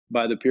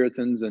by the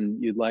Puritans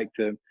and you'd like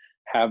to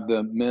have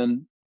the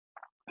men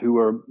who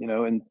are,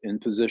 in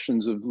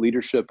positions of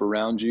leadership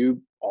around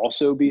you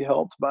also be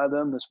helped by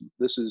them.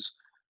 This is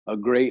a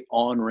great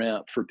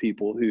on-ramp for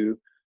people who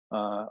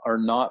are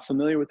not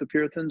familiar with the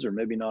Puritans, or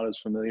maybe not as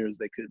familiar as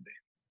they could be.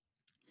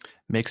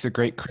 Makes a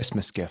great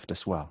Christmas gift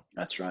as well.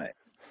 That's right.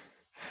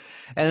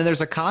 And then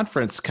there's a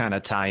conference kind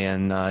of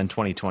tie-in in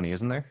 2020,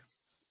 isn't there?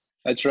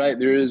 That's right.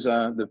 There is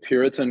the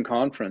Puritan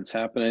Conference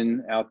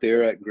happening out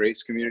there at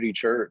Grace Community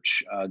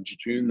Church,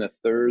 June the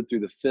 3rd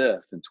through the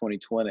 5th in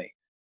 2020.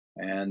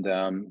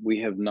 And we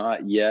have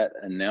not yet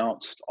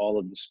announced all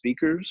of the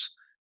speakers,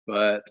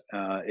 but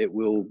it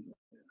will.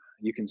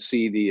 You can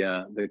see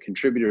the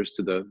contributors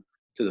to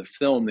the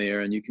film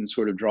there, and you can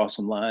sort of draw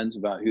some lines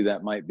about who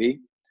that might be.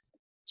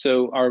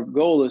 So our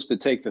goal is to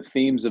take the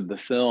themes of the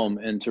film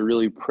and to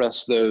really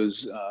press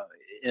those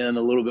in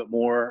a little bit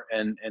more,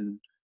 and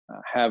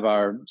have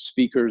our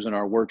speakers and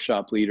our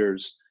workshop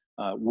leaders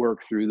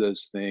work through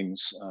those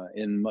things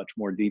in much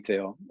more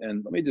detail.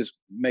 And let me just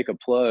make a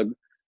plug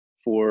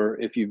for,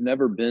 if you've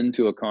never been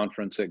to a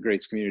conference at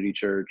Grace Community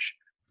Church,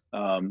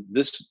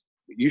 this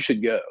you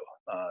should go.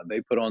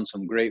 They put on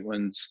some great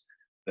ones.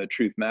 The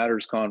Truth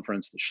Matters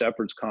Conference, the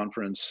Shepherds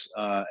Conference,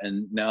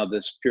 and now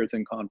this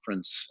Puritan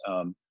Conference.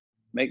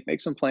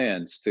 Make some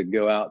plans to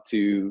go out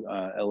to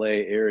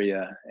LA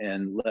area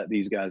and let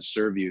these guys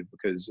serve you,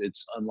 because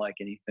it's unlike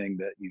anything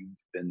that you've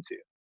been to.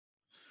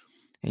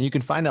 And you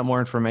can find out more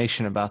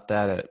information about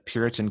that at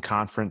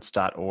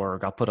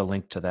puritanconference.org. I'll put a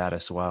link to that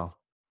as well.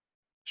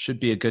 Should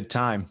be a good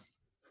time.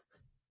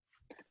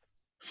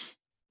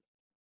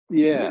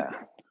 Yeah.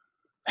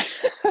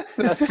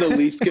 That's the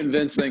least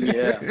convincing,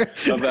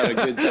 about a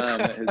good time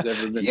that has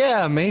ever been.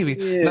 Yeah, maybe.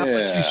 Yeah. Not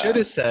what you should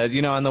have said.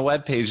 On the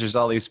webpage, there's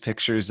all these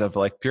pictures of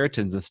like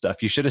Puritans and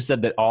stuff. You should have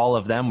said that all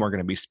of them were going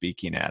to be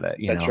speaking at it.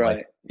 That's right.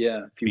 Like,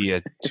 yeah. Be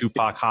a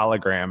Tupac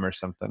hologram or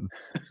something.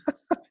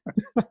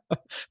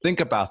 Think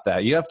about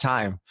that. You have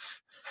time.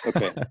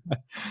 Okay.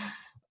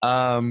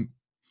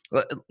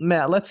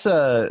 Matt, let's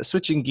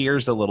switching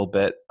gears a little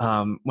bit.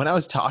 When I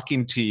was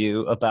talking to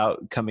you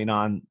about coming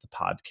on the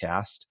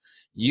podcast,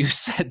 you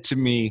said to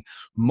me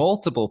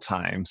multiple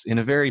times in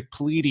a very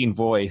pleading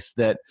voice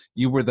that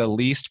you were the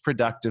least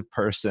productive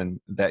person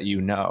that you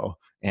know,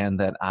 and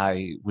that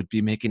I would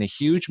be making a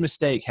huge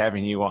mistake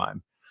having you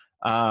on.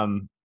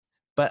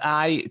 But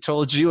I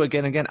told you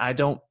again and again, I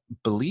don't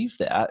believe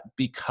that,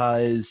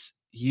 because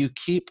you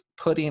keep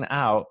putting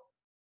out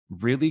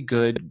really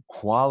good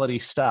quality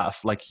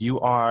stuff. Like, you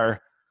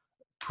are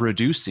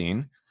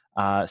producing.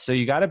 So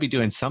you got to be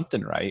doing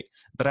something right.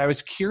 But I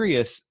was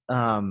curious,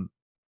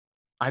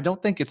 I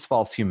don't think it's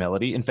false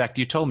humility. In fact,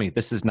 you told me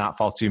this is not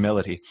false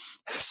humility.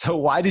 So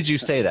why did you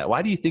say that?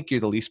 Why do you think you're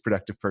the least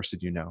productive person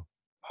you know?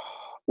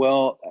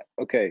 Well,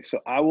 okay, so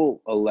I will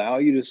allow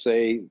you to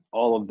say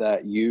all of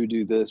that. You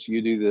do this,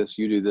 you do this,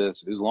 you do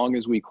this, as long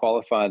as we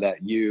qualify that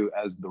you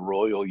as the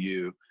royal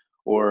you,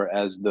 or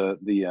as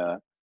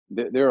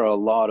there are a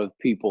lot of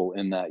people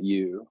in that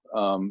you.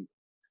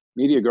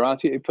 Media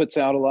Gratia puts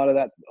out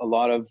a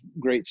lot of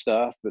great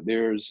stuff, but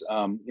there's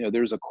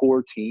there's a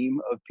core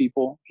team of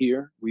people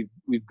here.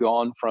 We've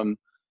gone from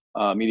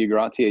Media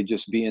Gratia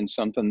just being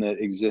something that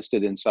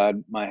existed inside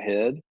my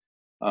head,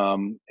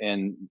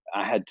 and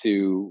I had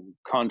to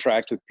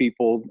contract with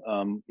people.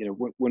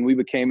 When we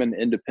became an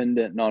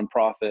independent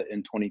nonprofit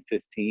in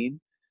 2015,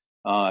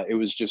 it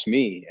was just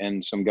me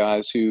and some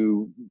guys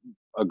who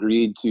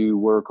agreed to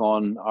work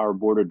on our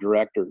board of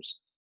directors.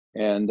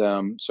 And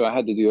so I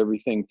had to do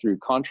everything through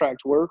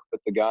contract work,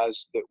 but the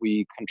guys that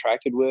we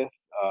contracted with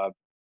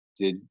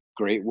did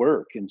great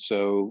work. And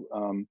so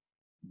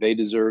they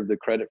deserve the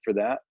credit for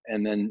that.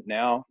 And then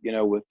now,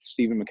 with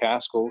Stephen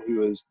McCaskill,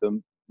 who is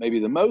maybe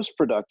the most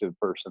productive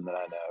person that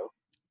I know,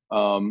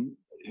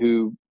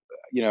 who,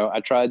 I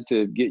tried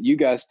to get you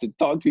guys to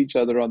talk to each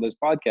other on this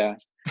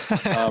podcast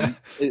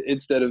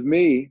instead of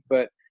me.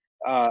 But,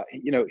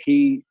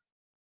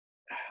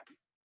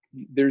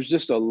 there's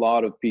just a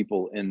lot of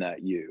people in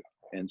that you.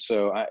 And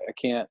so I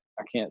can't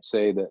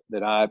say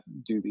that I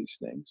do these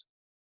things.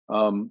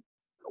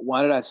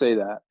 Why did I say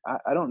that?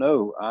 I don't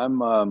know.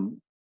 I'm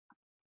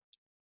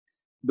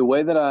the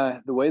way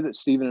that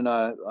Stephen and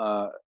I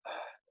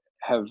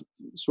have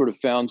sort of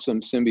found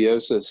some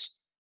symbiosis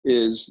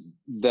is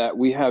that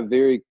we have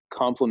very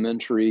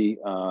complementary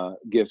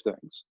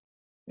giftings.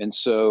 And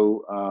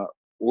so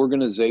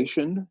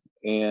organization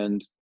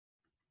and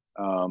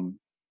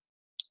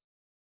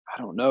I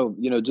don't know,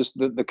 just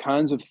the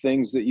kinds of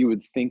things that you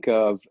would think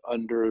of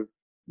under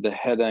the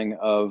heading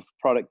of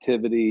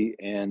productivity,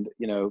 and,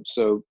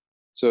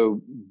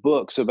 so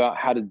books about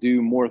how to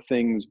do more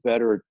things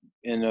better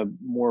in a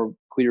more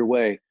clear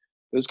way,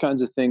 those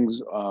kinds of things.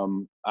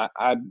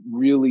 I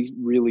really,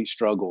 really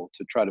struggle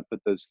to try to put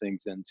those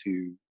things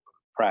into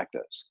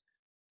practice.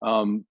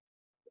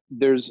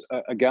 There's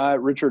a guy,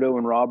 Richard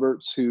Owen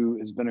Roberts, who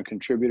has been a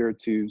contributor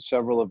to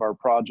several of our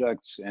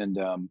projects, and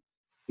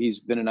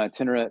he's been an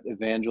itinerant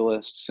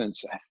evangelist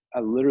since I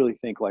literally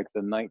think like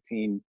the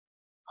 1940s.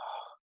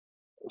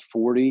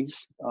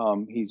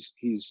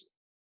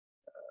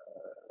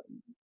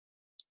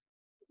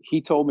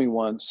 He told me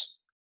once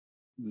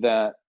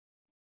that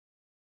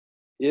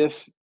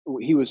if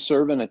he was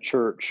serving a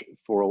church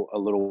for a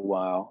little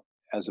while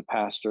as a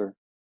pastor,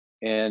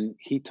 and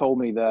he told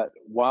me that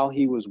while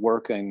he was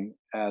working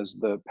as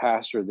the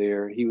pastor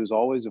there, he was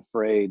always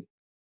afraid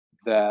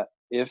that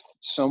if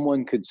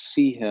someone could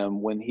see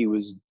him when he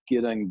was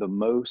getting the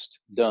most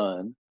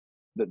done,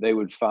 that they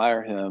would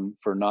fire him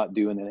for not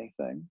doing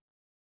anything,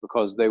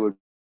 because they would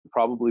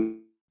probably,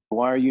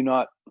 why are you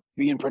not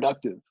being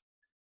productive?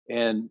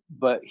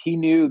 But he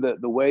knew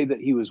that the way that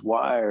he was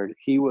wired,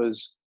 he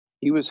was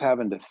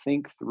having to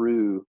think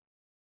through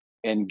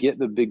and get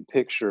the big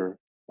picture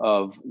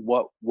of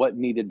what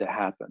needed to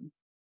happen.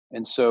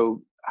 And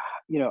so,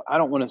 I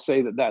don't want to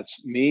say that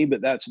that's me,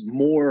 but that's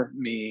more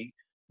me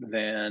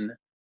than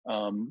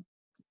um,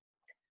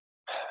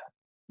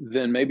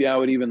 than maybe I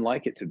would even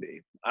like it to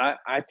be.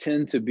 I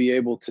tend to be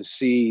able to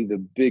see the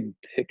big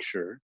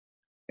picture.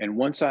 And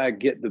once I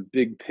get the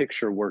big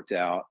picture worked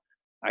out,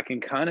 I can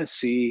kind of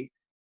see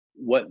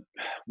what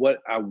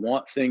I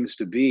want things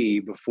to be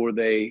before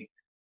they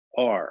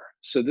are.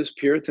 So this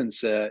Puritan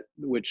set,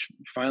 which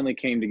finally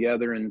came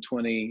together in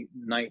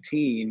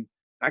 2019,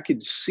 I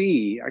could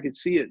see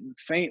it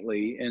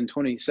faintly in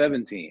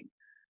 2017.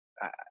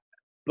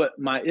 But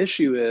my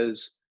issue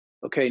is,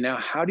 okay, now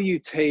how do you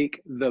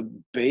take the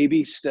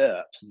baby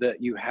steps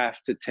that you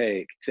have to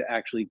take to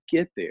actually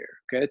get there?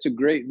 Okay, it's a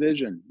great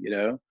vision,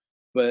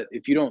 but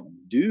if you don't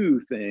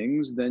do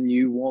things, then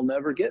you will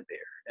never get there.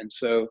 And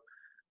so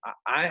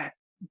I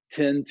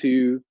tend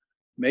to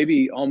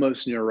maybe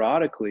almost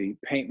neurotically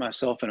paint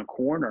myself in a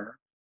corner.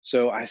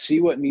 So I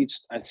see where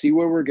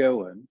we're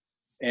going.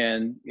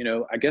 And,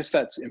 I guess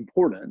that's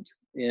important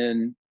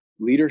in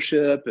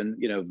leadership and,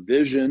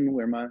 vision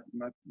where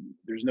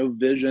there's no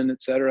vision,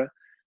 et cetera.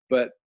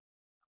 But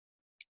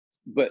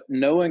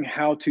knowing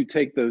how to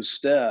take those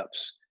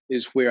steps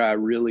is where I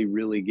really,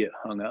 really get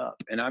hung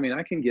up. And I mean,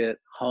 I can get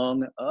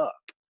hung up.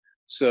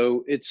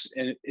 So it's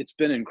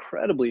been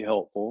incredibly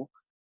helpful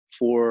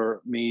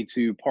for me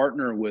to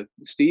partner with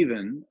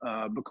Stephen,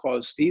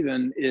 because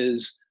Stephen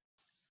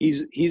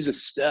he's a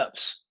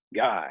steps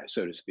guy,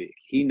 so to speak.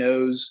 He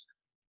knows,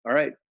 all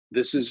right,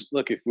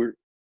 look,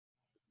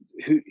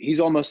 he's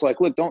almost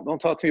like, look,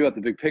 don't talk to me about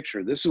the big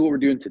picture. This is what we're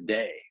doing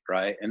today,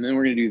 right? And then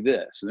we're going to do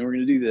this, and then we're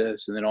going to do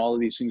this, and then all of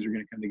these things are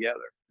going to come together.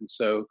 And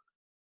so,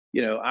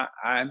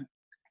 I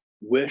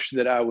wish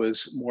that I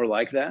was more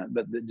like that,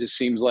 but it just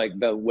seems like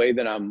the way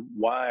that I'm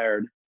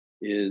wired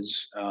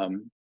is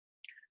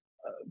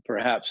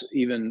perhaps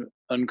even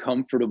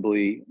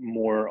uncomfortably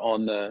more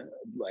on the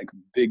like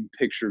big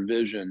picture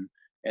vision.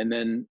 And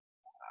then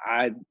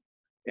I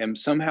am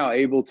somehow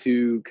able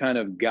to kind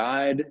of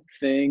guide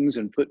things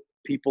and put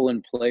people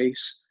in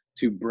place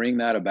to bring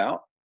that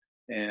about.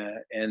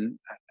 And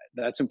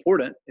that's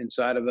important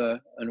inside of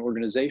an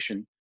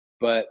organization.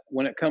 But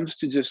when it comes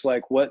to just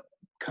like what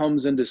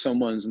comes into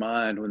someone's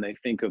mind when they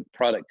think of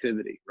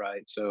productivity,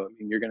 right? So, I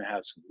mean, you're going to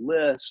have some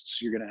lists,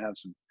 you're going to have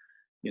some,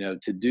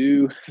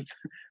 to-do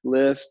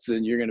lists,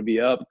 and you're going to be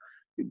up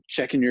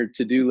checking your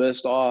to-do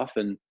list off,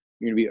 and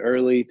you're going to be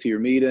early to your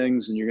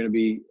meetings, and you're going to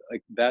be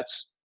like,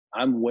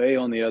 I'm way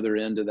on the other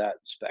end of that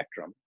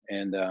spectrum.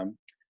 And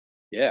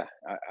yeah,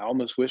 I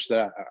almost wish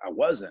that I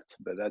wasn't,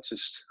 but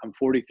I'm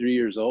 43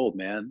 years old,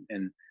 man.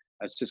 And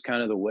that's just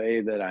kind of the way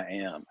that I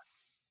am.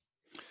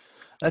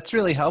 That's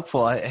really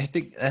helpful. I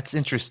think that's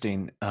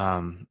interesting.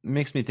 It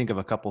makes me think of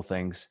a couple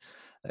things.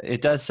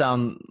 It does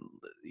sound,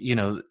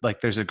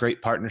 like there's a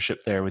great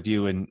partnership there with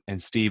you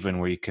and Stephen,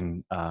 where you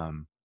can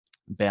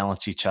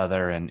balance each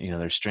other, and,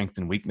 there's strengths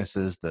and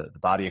weaknesses, the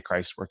body of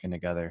Christ working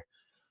together.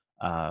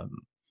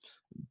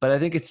 But I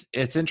think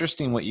it's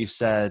interesting what you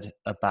said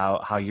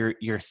about how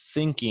you're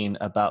thinking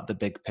about the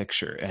big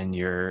picture, and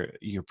you're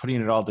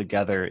putting it all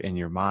together in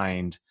your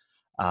mind,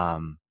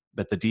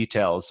 but the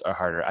details are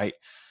harder.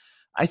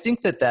 I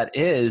think that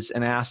is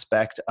an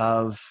aspect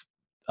of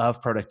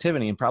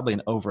productivity, and probably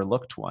an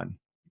overlooked one.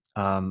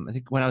 I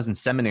think when I was in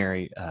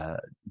seminary,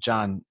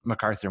 John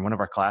MacArthur, in one of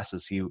our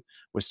classes, he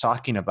was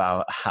talking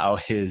about how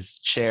his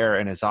chair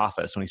in his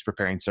office, when he's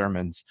preparing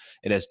sermons,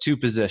 it has two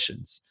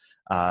positions.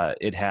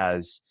 It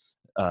has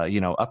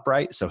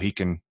upright, so he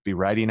can be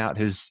writing out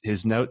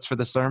his notes for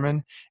the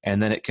sermon,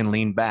 and then it can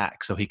lean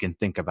back so he can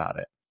think about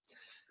it.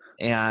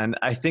 And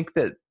I think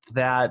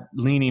that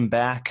leaning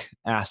back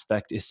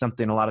aspect is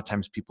something a lot of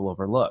times people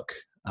overlook.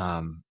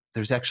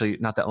 There's actually,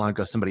 not that long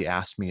ago, somebody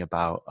asked me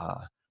about,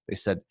 they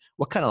said,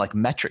 what kind of like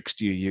metrics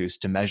do you use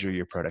to measure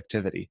your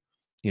productivity?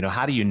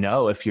 How do you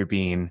know if you're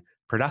being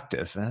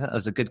productive? And that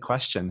was a good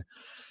question.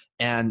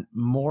 And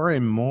more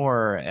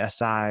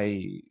as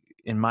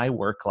in my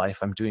work life,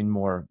 I'm doing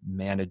more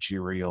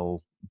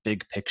managerial,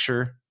 big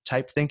picture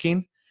type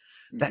thinking.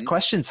 Mm-hmm. That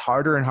question's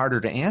harder and harder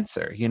to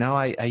answer.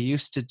 I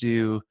used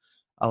to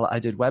I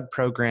did web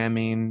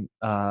programming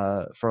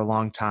for a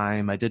long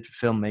time. I did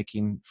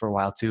filmmaking for a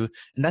while too.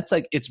 And that's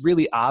like, it's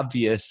really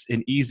obvious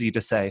and easy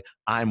to say,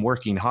 I'm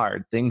working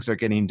hard. Things are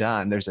getting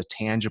done. There's a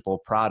tangible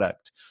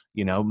product.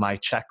 My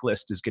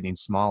checklist is getting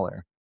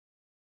smaller.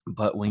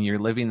 But when you're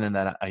living in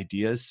that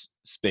ideas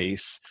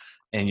space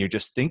and you're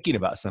just thinking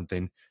about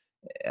something,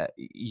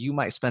 you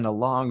might spend a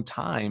long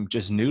time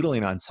just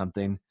noodling on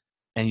something,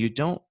 and you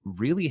don't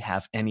really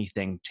have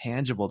anything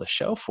tangible to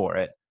show for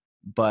it.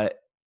 But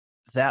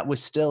that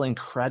was still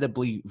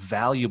incredibly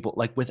valuable.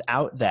 Like,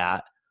 without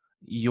that,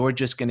 you're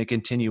just going to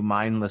continue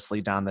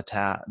mindlessly down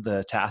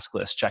the task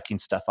list, checking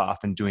stuff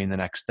off and doing the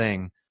next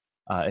thing,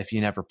 if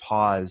you never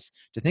pause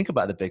to think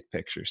about the big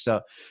picture.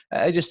 So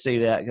I just say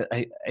that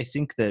I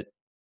think that,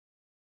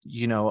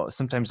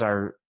 sometimes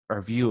our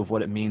view of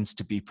what it means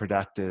to be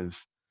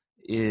productive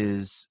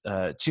is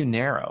too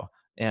narrow.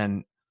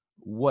 And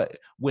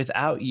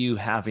without you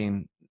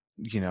having,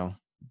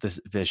 this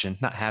vision,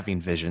 not having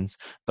visions,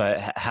 but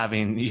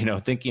having,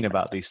 thinking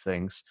about these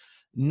things,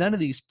 none of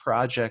these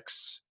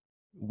projects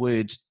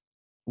would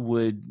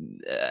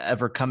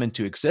ever come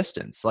into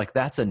existence. Like,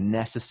 that's a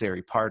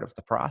necessary part of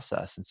the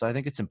process. And so I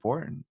think it's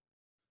important.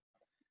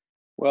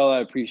 Well, I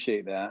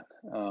appreciate that.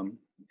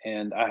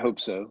 And I hope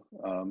so.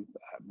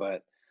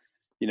 But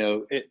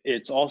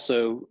it's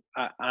also,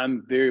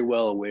 I'm very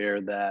well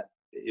aware that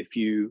if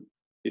you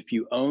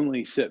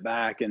only sit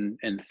back and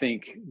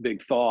think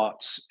big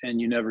thoughts and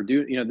you never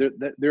do,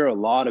 there are a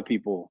lot of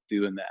people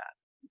doing that.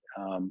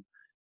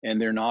 And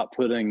they're not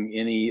putting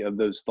any of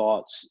those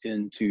thoughts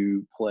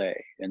into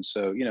play. And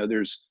so,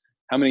 there's,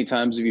 how many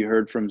times have you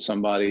heard from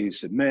somebody who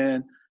said,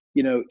 man,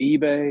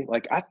 eBay,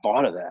 like, I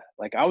thought of that.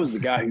 Like, I was the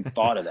guy who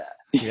thought of that.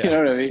 You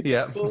know what I mean?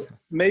 Yeah. Well,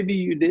 maybe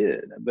you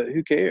did, but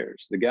who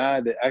cares? The guy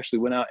that actually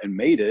went out and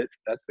made it,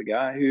 that's the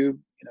guy who,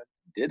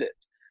 did it.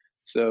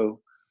 So,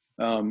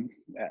 I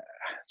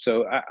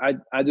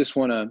just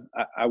want to,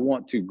 I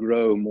want to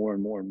grow more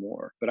and more and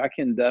more, but I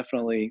can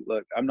definitely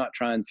look, I'm not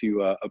trying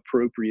to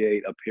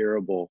appropriate a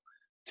parable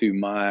to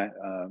my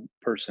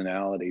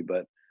personality,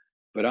 but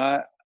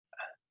I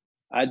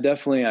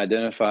definitely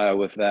identify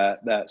with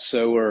that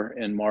sower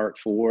in Mark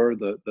 4,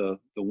 the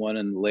one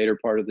in the later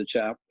part of the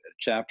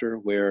chapter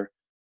where,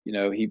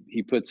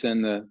 he puts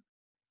in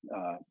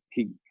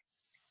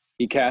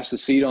he casts the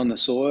seed on the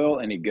soil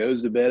and he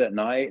goes to bed at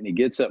night and he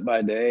gets up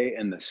by day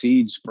and the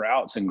seed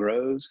sprouts and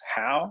grows.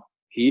 How?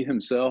 He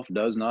himself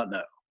does not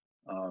know.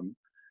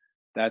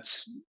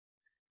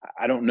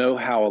 I don't know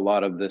how a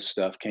lot of this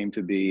stuff came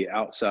to be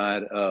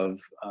outside of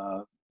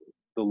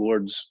the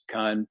Lord's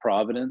kind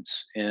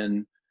providence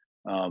in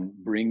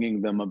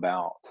bringing them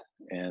about.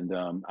 And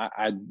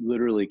I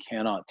literally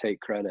cannot take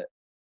credit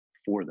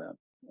for them.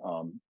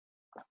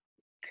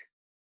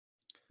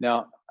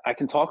 Now, I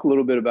can talk a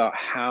little bit about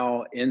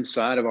how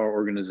inside of our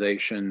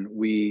organization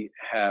we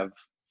have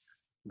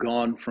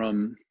gone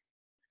from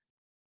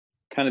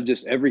kind of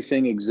just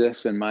everything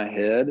exists in my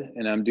head,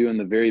 and I'm doing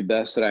the very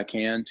best that I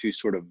can to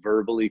sort of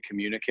verbally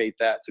communicate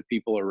that to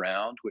people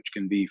around, which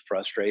can be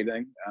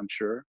frustrating, I'm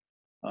sure,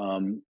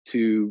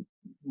 to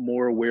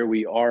more where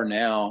we are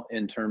now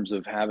in terms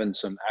of having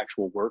some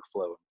actual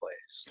workflow in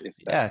place.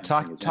 Yeah,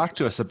 talk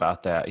to us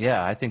about that.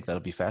 Yeah, I think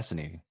that'll be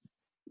fascinating.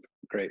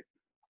 Great.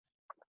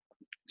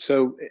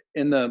 So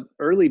in the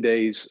early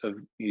days of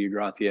Media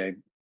Gratiae,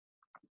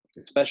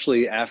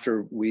 especially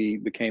after we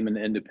became an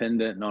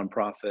independent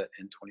nonprofit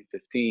in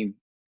 2015,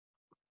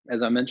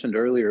 as I mentioned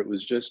earlier, it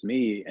was just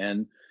me,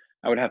 and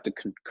I would have to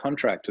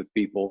contract with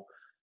people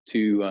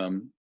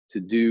to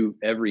do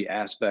every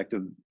aspect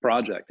of the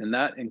project, and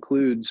that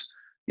includes,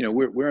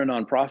 we're a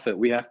nonprofit.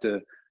 We have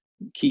to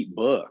keep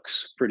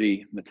books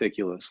pretty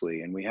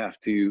meticulously, and we have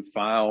to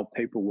file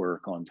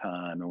paperwork on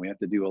time, and we have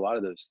to do a lot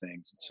of those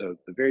things. So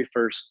the very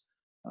first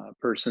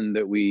person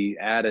that we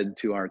added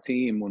to our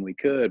team when we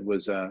could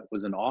was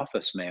an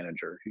office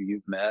manager who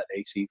you've met,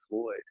 AC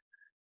Floyd.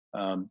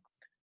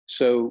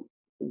 So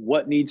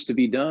what needs to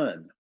be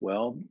done?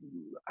 Well,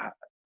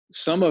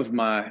 some of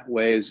my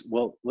ways,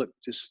 well, look,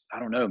 just, I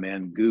don't know,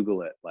 man,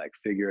 Google it, like,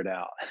 figure it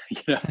out,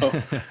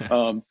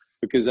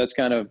 because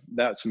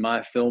that's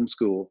my film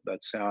school.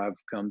 That's how I've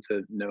come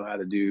to know how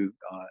to do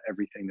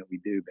everything that we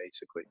do,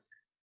 basically.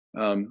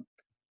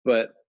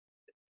 But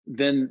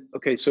then,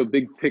 okay, so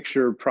big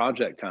picture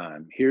project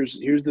time. Here's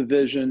the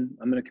vision.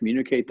 I'm going to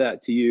communicate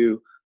that to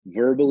you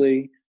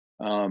verbally.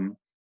 And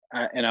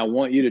I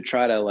want you to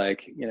try to,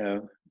 like,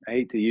 I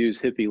hate to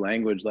use hippie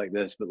language like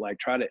this, but like,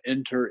 try to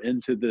enter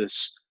into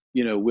this,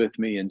 with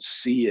me and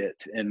see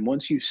it. And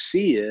once you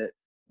see it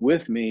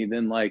with me,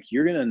 then, like,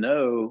 you're going to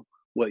know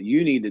what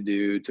you need to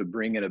do to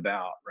bring it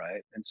about.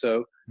 Right. And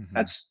so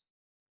that's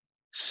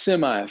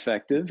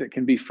semi-effective. It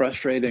can be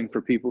frustrating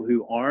for people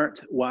who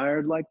aren't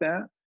wired like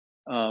that.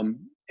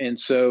 And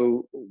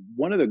so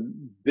one of the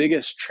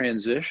biggest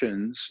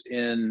transitions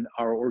in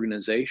our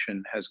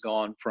organization has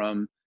gone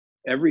from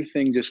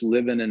everything just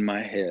living in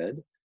my head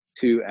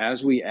to,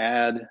 as we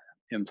add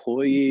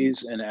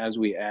employees and as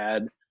we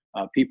add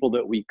people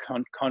that we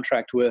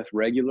contract with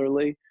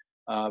regularly,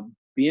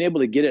 being able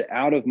to get it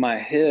out of my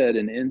head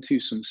and into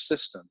some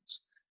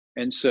systems.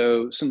 And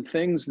so some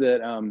things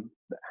that,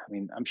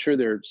 I'm sure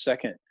they're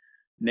second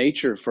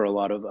nature for a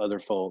lot of other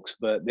folks,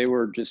 but they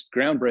were just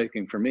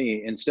groundbreaking for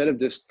me. Instead of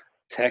just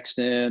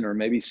texting or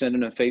maybe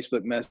sending a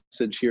Facebook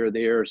message here or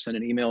there or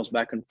sending emails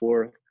back and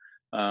forth,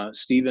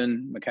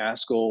 Stephen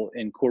McCaskill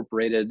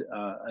incorporated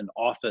an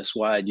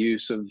office-wide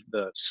use of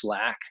the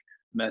Slack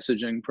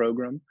messaging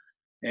program.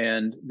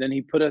 And then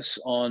he put us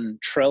on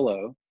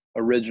Trello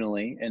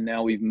originally, and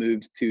now we've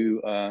moved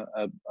to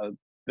a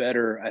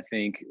better, I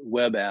think,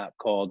 web app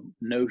called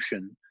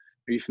Notion.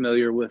 Are you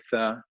familiar with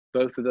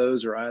both of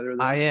those or either of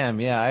those? I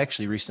am. Yeah. I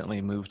actually recently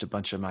moved a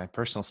bunch of my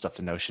personal stuff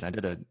to Notion. I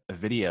did a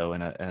video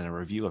and a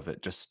review of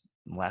it just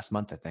last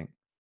month, I think.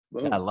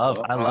 Boom. Yeah,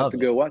 I'll have to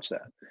go watch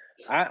that.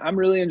 I'm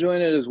really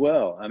enjoying it as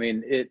well. I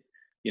mean,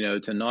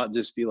 to not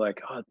just be like,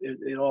 oh,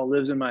 it all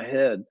lives in my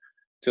head.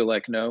 to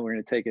like, no, we're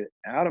going to take it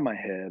out of my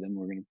head and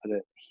we're going to put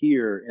it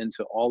here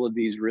into all of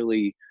these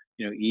really,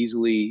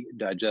 easily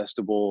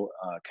digestible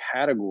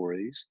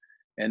categories.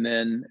 And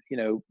then,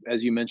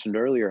 as you mentioned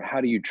earlier,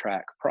 how do you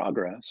track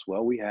progress?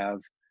 Well, we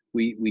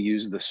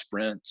use the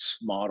sprints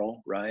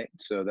model, right?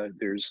 So that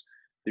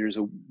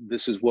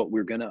this is what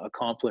we're going to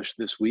accomplish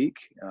this week.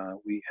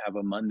 We have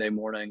a Monday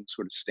morning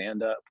sort of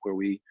stand up where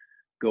we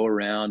go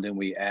around and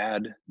we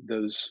add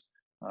those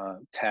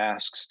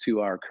tasks to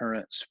our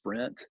current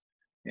sprint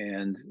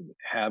and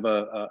have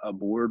a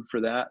board for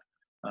that.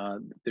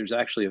 There's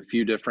actually a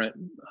few different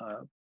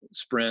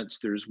sprints.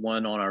 There's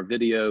one on our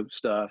video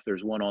stuff.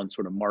 There's one on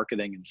sort of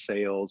marketing and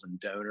sales and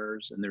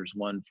donors, and there's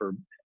one for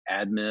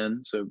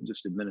admin, so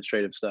just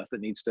administrative stuff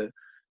that needs to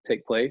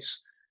take place.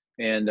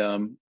 And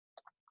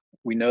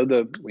we know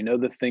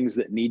the things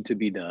that need to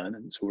be done,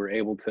 and so we're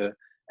able to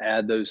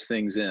add those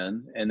things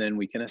in, and then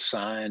we can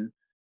assign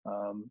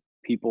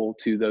people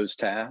to those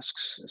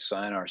tasks,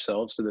 assign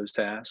ourselves to those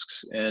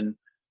tasks, and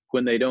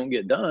when they don't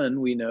get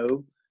done, we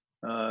know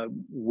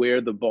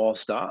where the ball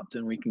stopped,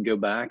 and we can go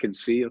back and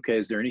see, okay,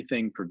 is there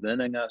anything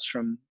preventing us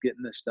from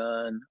getting this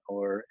done,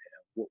 or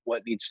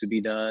what needs to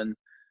be done?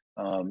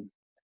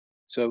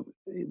 So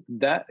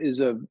that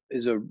is a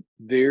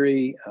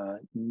very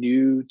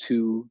new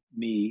to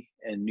me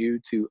and new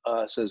to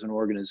us as an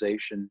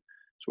organization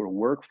sort of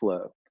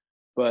workflow,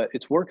 but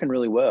it's working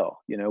really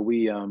well.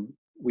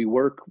 We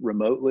work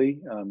remotely.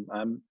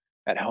 I'm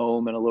at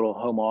home in a little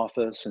home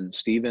office, and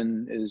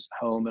Stephen is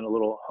home in a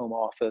little home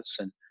office,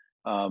 and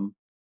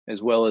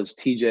as well as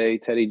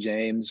Teddy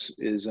James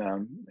is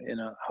in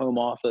a home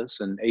office,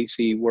 and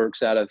AC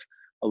works out of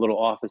a little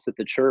office at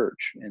the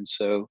church. And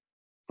so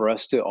for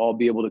us to all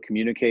be able to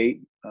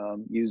communicate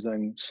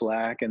using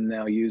Slack and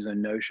now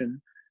using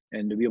Notion,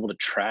 and to be able to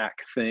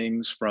track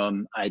things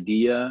from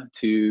idea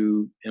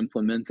to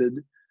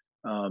implemented,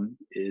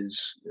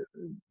 it's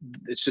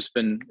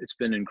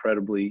been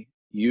incredibly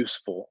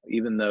useful,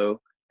 even though,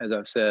 as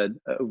I've said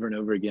over and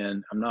over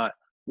again, I'm not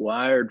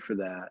wired for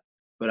that,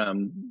 but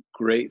I'm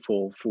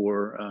grateful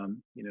for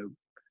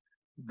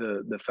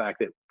the fact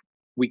that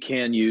we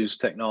can use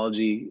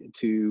technology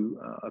to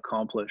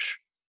accomplish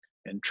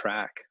and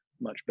track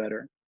much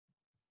better.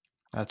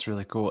 That's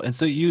really cool. And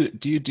so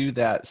do you do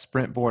that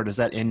sprint board? Is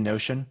that in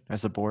Notion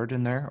as a board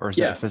in there, or is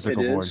that a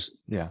physical board?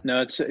 Yeah.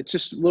 No, it's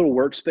just little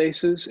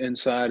workspaces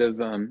inside of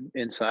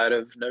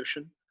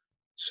Notion.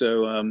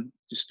 So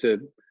just to,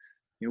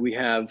 we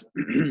have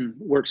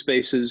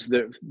workspaces.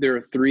 There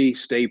are three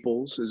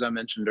staples, as I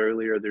mentioned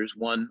earlier. There's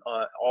one,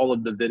 all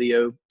of the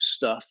video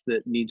stuff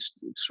that needs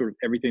sort of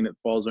everything that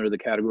falls under the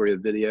category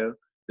of video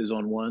is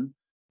on one.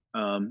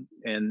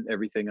 And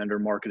everything under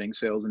marketing,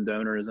 sales, and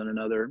donor is on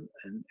another,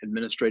 and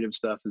administrative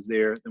stuff is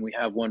there. Then we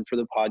have one for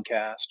the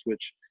podcast,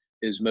 which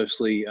is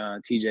mostly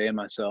TJ and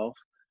myself.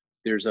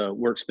 There's a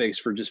workspace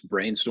for just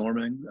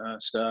brainstorming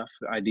stuff,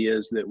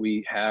 ideas that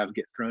we have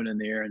get thrown in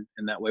there, and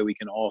that way we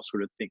can all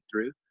sort of think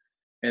through.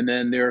 And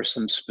then there are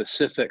some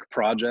specific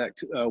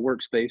project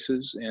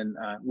workspaces, and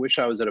I wish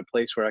I was at a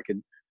place where I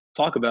could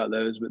talk about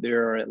those, but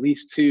there are at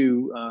least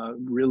two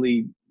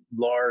really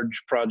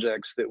large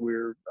projects that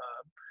we're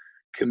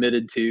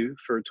committed to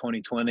for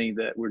 2020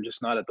 that we're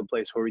just not at the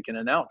place where we can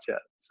announce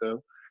yet.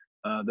 So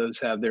those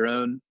have their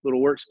own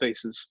little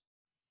workspaces.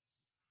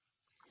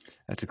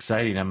 That's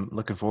exciting. I'm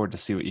looking forward to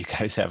see what you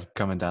guys have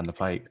coming down the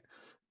pike.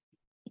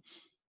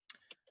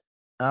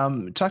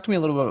 Talk to me a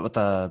little bit about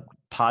the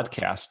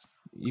podcast.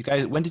 You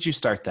guys, when did you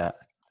start that?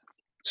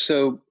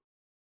 So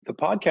the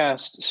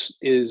podcast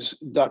is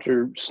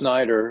Dr.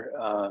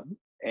 Snyder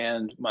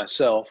and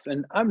myself,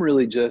 and I'm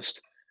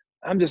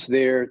just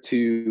there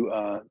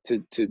to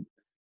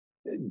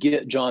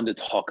get John to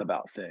talk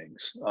about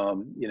things.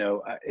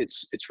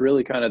 It's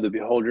really kind of the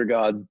Behold Your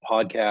God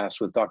podcast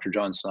with Dr.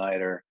 John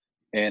Snyder,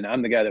 and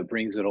I'm the guy that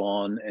brings it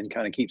on and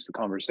kind of keeps the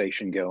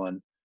conversation going.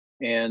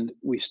 And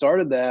we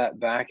started that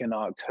back in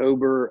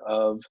October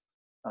of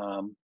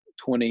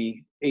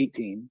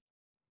 2018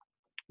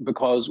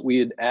 because we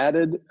had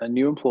added a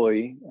new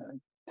employee,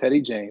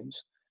 Teddy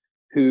James,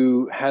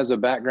 who has a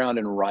background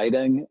in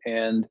writing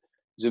and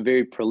is a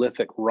very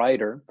prolific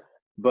writer,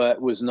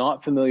 but was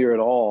not familiar at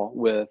all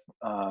with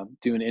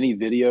doing any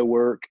video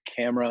work,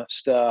 camera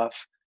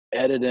stuff,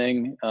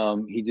 editing.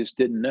 He just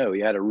didn't know.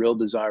 He had a real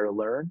desire to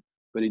learn,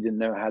 but he didn't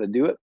know how to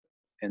do it.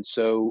 And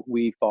so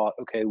we thought,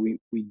 okay, we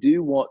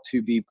do want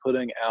to be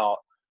putting out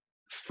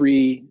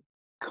free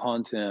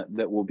content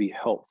that will be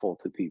helpful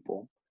to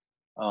people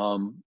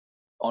on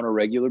a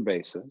regular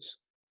basis.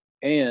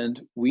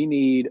 And we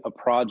need a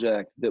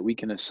project that we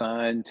can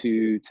assign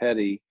to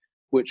Teddy,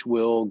 which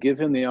will give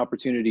him the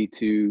opportunity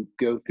to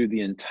go through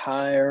the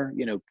entire,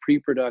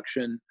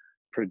 pre-production,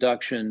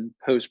 production,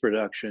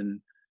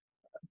 post-production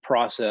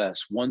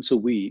process once a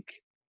week,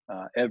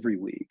 every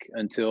week,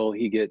 until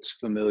he gets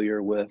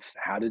familiar with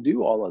how to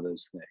do all of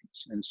those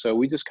things. And so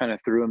we just kind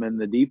of threw him in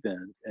the deep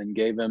end and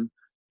gave him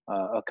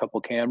a couple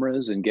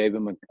cameras and gave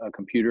him a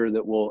computer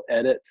that will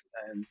edit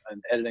and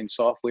editing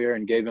software,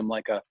 and gave him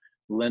like a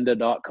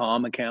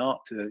lynda.com account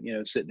to,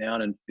 sit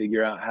down and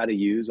figure out how to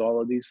use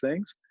all of these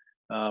things,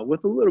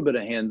 with a little bit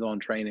of hands-on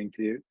training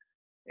too,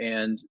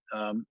 and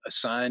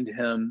assigned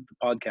him the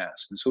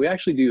podcast. And so we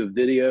actually do a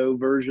video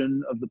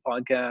version of the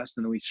podcast,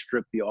 and then we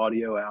strip the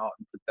audio out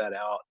and put that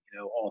out,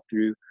 all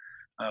through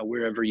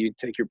wherever you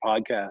take your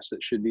podcast.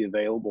 It should be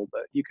available,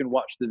 but you can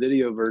watch the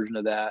video version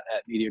of that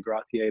at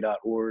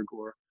mediagratiae.org,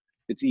 or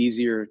it's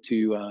easier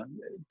to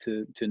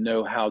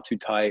know how to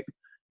type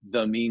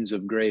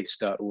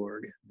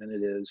themeansofgrace.org than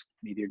it is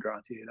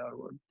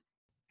mediagratiae.org.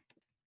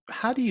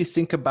 How do you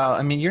think about,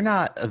 I mean, you're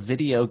not a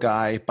video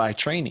guy by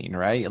training,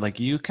 right? Like,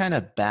 you kind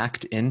of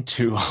backed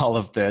into all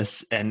of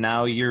this, and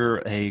now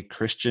you're a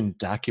Christian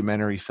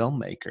documentary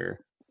filmmaker,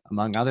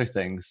 among other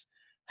things.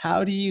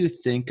 How do you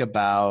think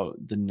about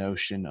the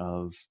notion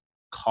of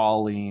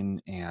calling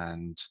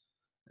and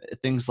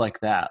things like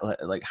that?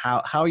 Like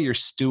how you're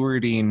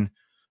stewarding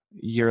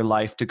your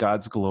life to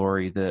God's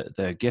glory,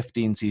 the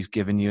giftings He's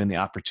given you and the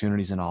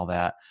opportunities and all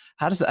that.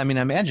 How does, I mean,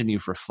 I imagine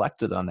you've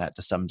reflected on that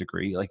to some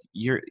degree. Like,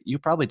 you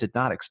probably did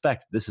not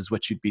expect this is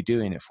what you'd be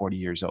doing at 40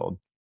 years old.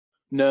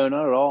 No,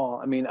 not at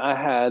all. I mean, I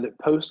had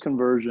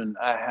post-conversion,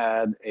 I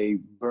had a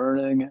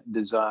burning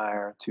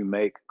desire to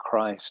make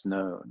Christ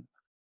known.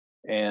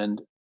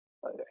 And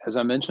as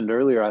I mentioned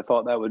earlier, I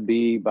thought that would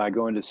be by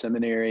going to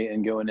seminary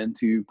and going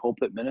into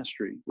pulpit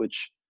ministry,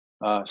 which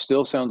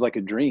still sounds like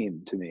a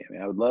dream to me. I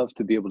mean, I would love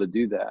to be able to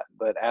do that.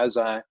 But as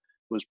I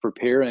was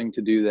preparing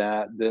to do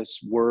that, this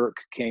work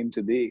came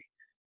to be,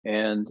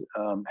 and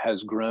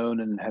has grown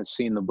and has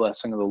seen the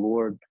blessing of the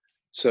Lord.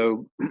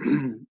 So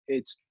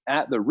it's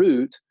at the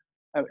root.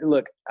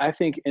 Look, I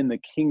think in the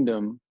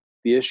kingdom,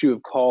 the issue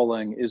of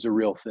calling is a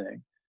real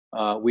thing.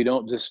 We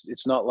don't just,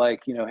 it's not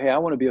like, hey, I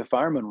want to be a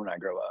fireman when I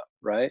grow up,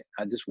 right?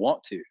 I just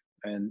want to.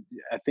 And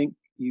I think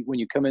when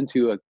you come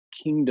into a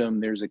kingdom,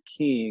 there's a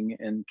king,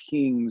 and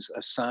kings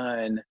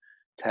assign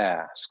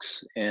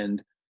tasks,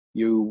 and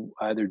you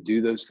either do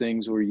those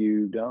things or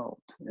you don't.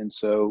 And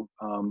so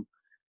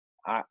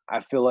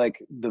I feel like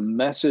the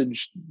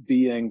message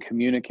being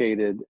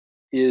communicated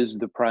is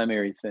the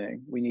primary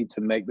thing. We need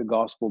to make the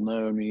gospel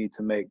known. We need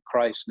to make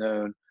Christ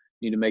known.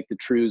 We need to make the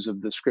truths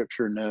of the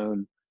scripture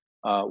known.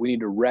 We need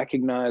to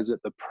recognize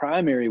that the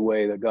primary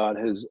way that God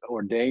has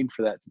ordained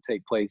for that to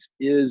take place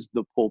is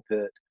the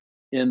pulpit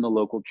in the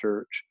local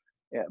church.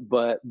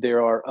 But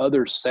there are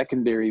other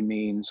secondary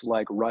means,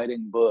 like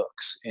writing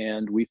books,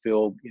 and we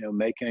feel,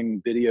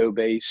 making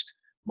video-based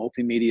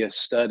multimedia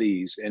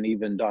studies and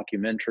even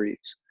documentaries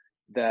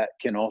that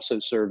can also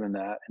serve in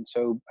that. And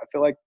so I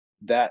feel like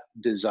that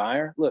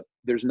desire, look,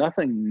 there's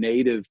nothing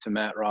native to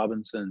Matt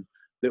Robinson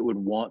that would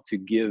want to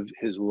give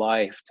his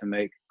life to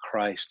make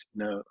Christ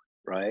known,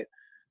 right?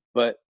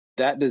 But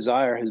that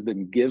desire has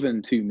been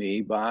given to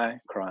me by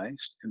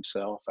Christ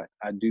himself,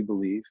 I do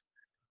believe,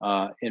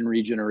 in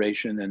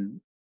regeneration.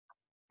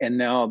 And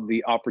now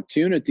the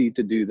opportunity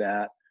to do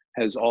that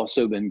has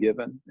also been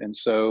given. And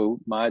so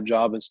my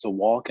job is to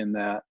walk in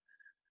that.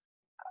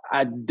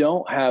 I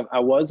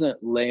wasn't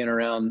laying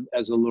around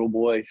as a little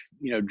boy,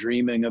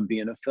 dreaming of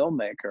being a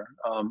filmmaker.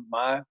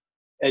 My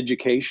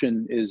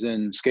education is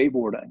in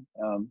skateboarding.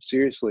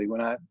 Seriously, when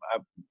I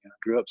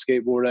grew up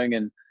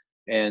skateboarding,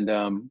 and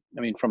I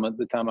mean, from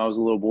the time I was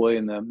a little boy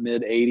in the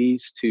mid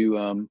 80s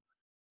to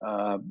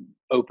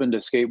opened a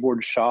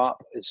skateboard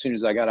shop as soon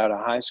as I got out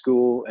of high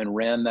school, and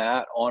ran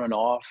that on and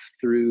off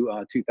through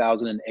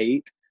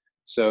 2008.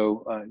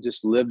 So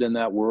just lived in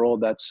that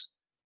world. That's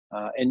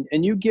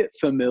and you get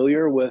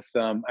familiar with,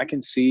 I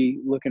can see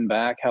looking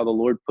back how the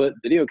Lord put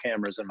video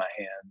cameras in my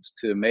hands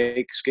to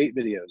make skate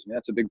videos. I mean,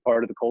 that's a big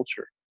part of the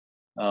culture.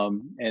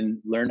 And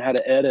learn how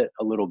to edit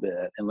a little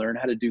bit, and learn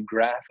how to do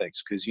graphics,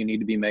 because you need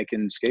to be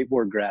making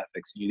skateboard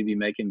graphics. You need to be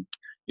making,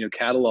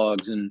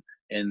 catalogs and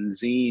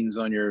zines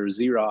on your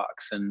Xerox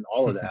and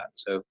all of that.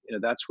 So,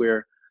 that's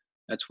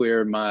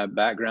where my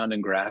background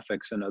in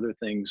graphics and other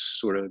things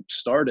sort of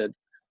started.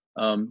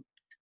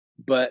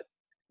 But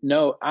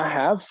no, I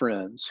have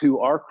friends who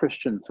are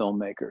Christian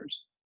filmmakers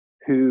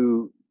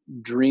who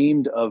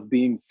dreamed of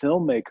being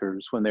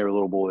filmmakers when they were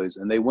little boys,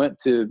 and they went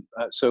to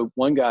so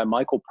one guy,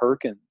 Michael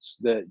Perkins,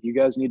 that you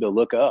guys need to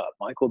look up.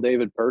 Michael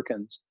David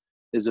Perkins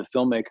is a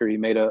filmmaker. He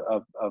made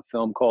a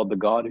film called The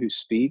God Who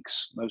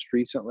Speaks, most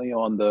recently,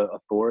 on the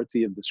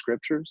authority of the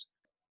scriptures.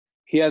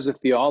 He has a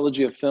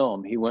theology of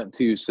film. He went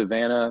to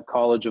Savannah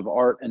College of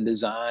Art and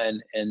Design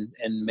and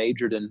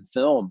majored in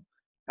film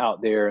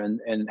out there,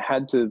 and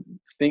had to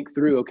think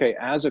through, okay,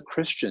 as a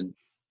Christian,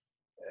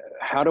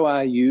 how do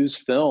I use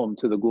film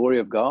to the glory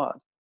of God?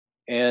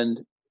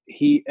 And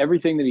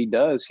everything that he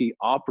does, he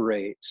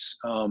operates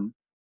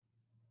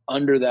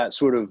under that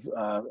sort of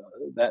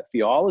that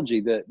theology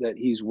that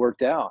he's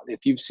worked out.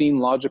 If you've seen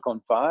Logic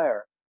on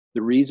Fire,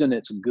 the reason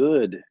it's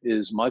good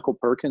is Michael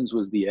Perkins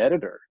was the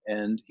editor,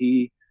 and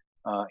he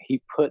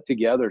put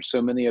together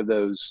so many of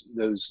those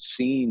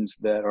scenes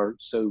that are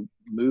so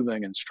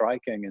moving and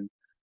striking. And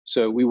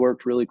so we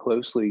worked really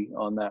closely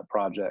on that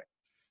project.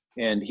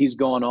 And he's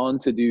gone on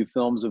to do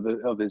films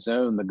of his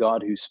own, The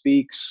God Who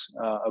Speaks,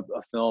 a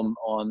film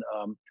on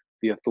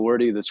the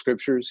authority of the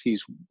scriptures.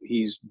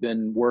 He's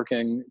been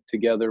working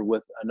together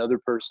with another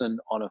person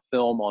on a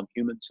film on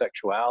human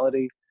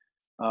sexuality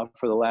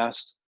for the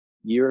last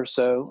year or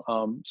so.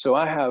 So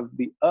I have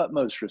the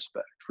utmost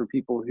respect for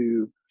people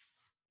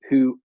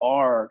who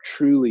are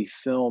truly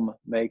film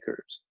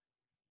makers.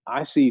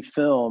 I see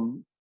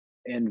film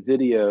and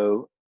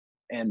video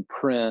and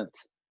print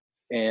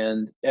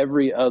and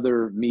every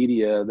other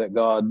media that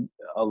God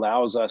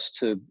allows us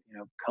to,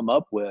 come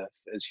up with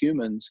as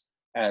humans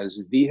as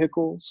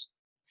vehicles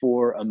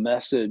for a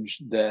message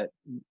that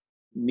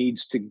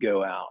needs to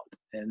go out.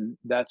 And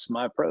that's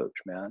my approach,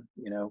 man.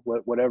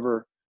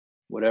 Whatever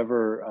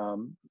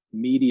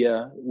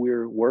media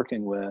we're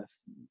working with,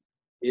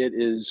 it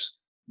is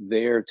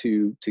there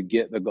to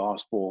get the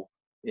gospel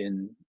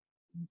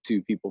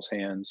into people's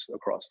hands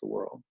across the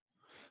world.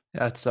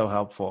 That's so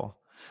helpful.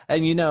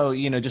 And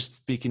just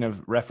speaking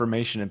of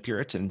Reformation and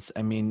Puritans,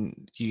 I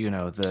mean,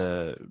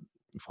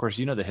 of course,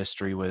 the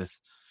history with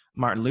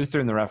Martin Luther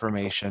and the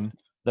Reformation,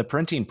 the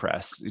printing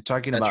press. You're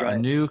talking That's about right. A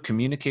new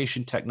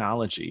communication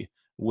technology,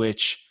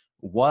 which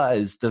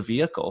was the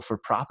vehicle for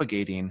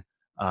propagating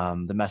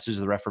the message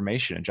of the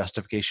Reformation and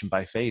justification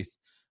by faith.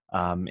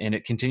 And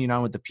it continued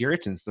on with the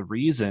Puritans. The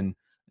reason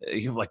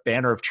like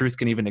Banner of Truth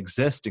can even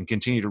exist and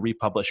continue to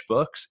republish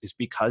books is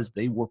because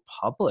they were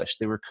published.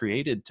 They were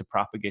created to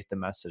propagate the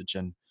message.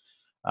 And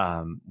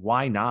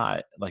why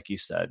not? Like you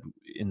said,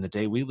 in the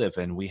day we live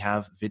in, we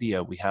have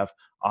video, we have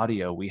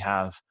audio, we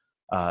have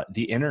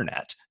the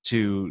internet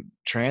to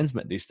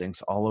transmit these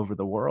things all over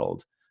the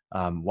world.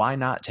 Why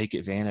not take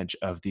advantage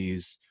of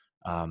these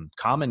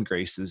common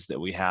graces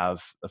that we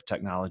have of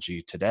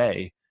technology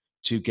today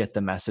to get the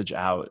message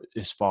out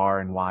as far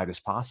and wide as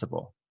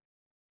possible?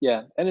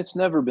 Yeah, and it's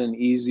never been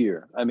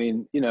easier. I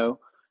mean,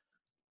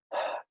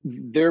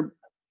 there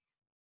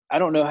I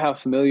don't know how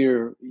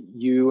familiar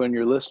you and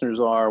your listeners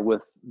are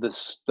with the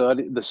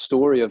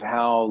story of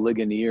how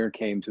Ligonier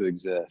came to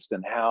exist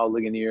and how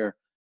Ligonier,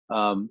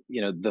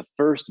 the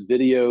first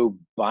video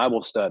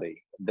Bible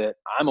study that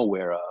I'm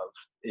aware of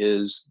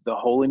is The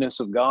Holiness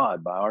of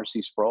God by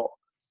R.C. Sproul.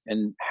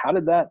 And how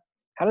did that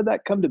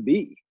come to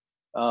be?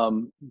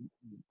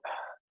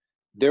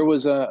 There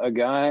was a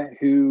guy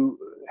who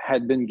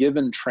had been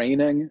given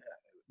training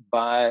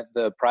by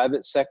the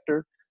private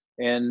sector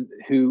and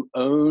who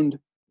owned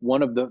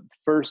one of the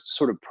first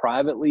sort of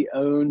privately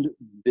owned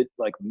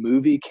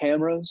movie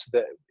cameras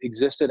that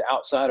existed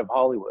outside of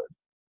Hollywood,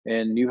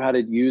 and knew how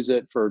to use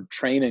it for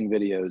training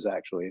videos.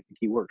 Actually, I think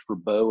he worked for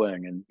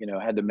Boeing and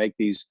had to make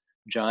these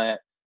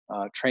giant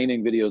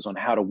training videos on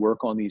how to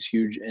work on these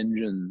huge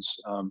engines.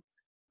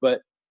 But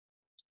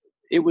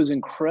it was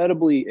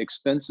incredibly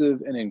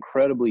expensive and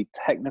incredibly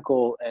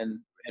technical and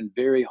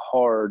very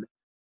hard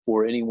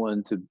for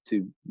anyone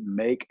to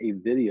make a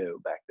video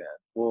back then.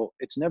 Well,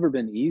 it's never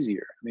been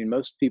easier. I mean,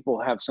 most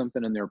people have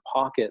something in their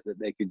pocket that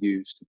they could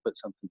use to put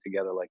something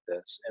together like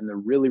this. And the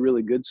really,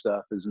 really good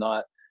stuff is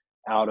not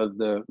out of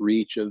the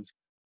reach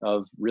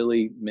of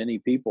really many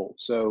people.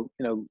 So,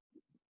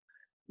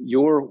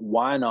 your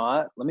why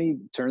not? Let me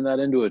turn that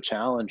into a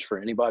challenge for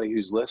anybody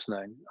who's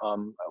listening.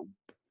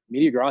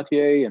 Media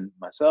Gratiae and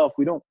myself,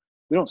 we don't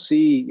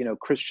see,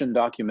 Christian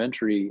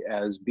documentary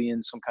as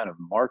being some kind of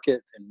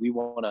market, and we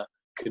want to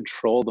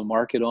control the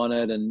market on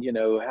it and,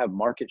 have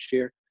market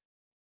share.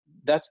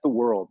 That's the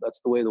world. That's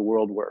the way the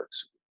world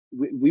works.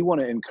 We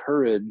want to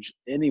encourage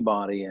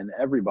anybody and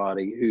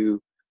everybody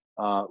who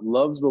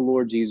loves the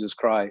Lord Jesus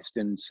Christ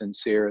in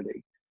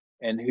sincerity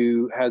and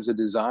who has a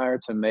desire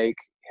to make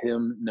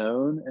him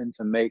known and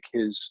to make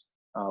his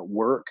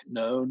work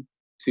known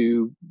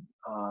to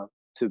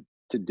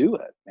do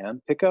it,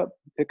 man. Pick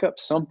up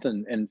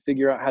something and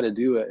figure out how to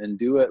do it and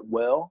do it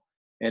well.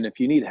 And if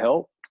you need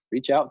help,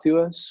 reach out to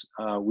us.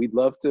 We'd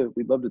love to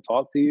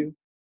talk to you.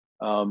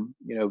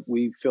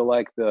 We feel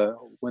like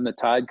when the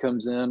tide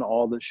comes in,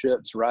 all the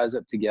ships rise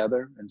up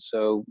together. And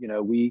so,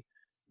 we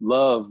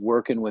love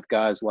working with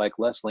guys like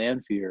Les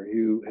Lanphier,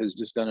 who has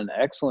just done an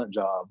excellent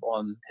job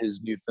on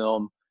his new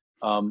film,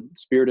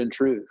 Spirit and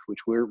Truth, which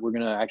we're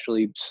going to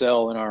actually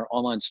sell in our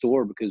online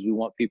store because we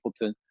want people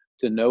to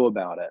know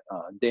about it.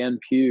 Dan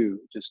Pugh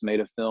just made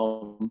a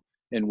film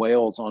in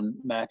Wales on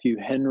Matthew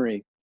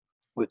Henry,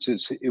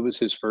 it was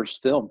his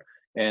first film,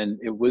 and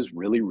it was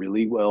really,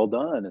 really well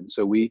done. And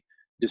so we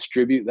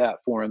distribute that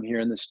for him here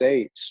in the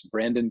States.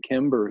 Brandon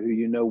Kimber, who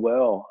you know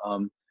well,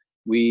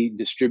 we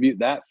distribute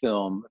that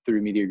film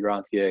through Media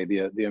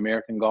Gratiae, the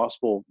American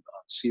Gospel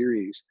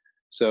series.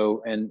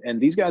 So, and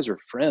these guys are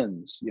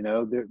friends,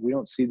 we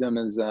don't see them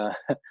as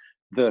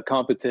the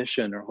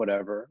competition or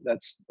whatever.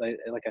 That's,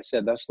 like I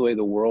said, that's the way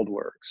the world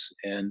works.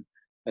 And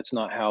that's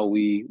not how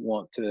we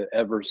want to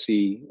ever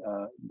see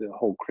the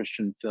whole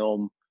Christian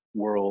film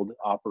world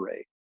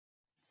operate.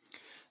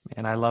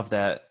 And I love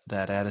that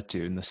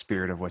attitude and the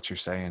spirit of what you're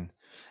saying.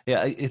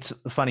 Yeah, it's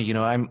funny,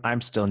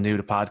 I'm still new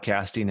to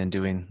podcasting and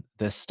doing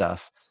this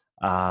stuff.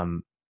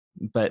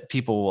 But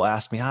people will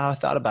ask me, I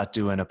thought about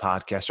doing a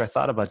podcast, or I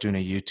thought about doing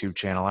a YouTube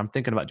channel. I'm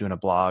thinking about doing a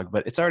blog,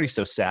 but it's already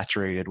so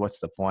saturated. What's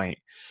the point?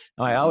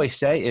 And I always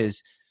say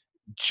is,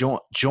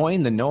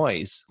 join the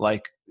noise,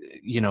 like,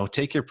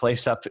 take your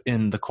place up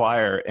in the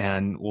choir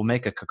and we'll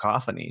make a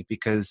cacophony,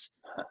 because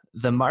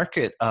the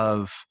market,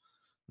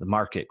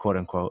 quote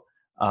unquote,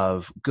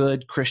 of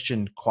good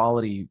Christian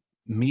quality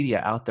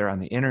media out there on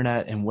the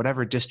internet and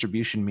whatever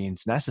distribution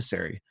means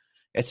necessary,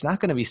 it's not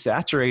going to be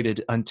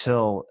saturated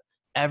until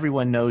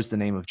everyone knows the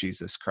name of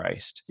Jesus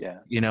Christ. Yeah.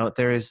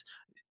 There is,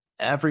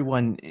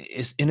 everyone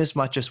is, in as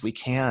much as we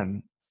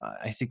can,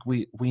 I think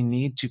we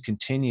need to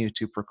continue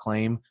to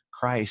proclaim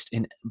Christ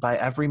by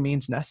every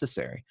means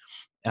necessary.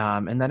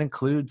 And that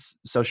includes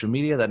social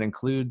media, that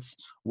includes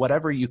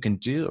whatever you can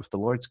do. If the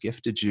Lord's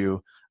gifted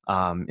you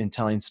in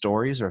telling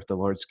stories, or if the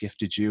Lord's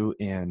gifted you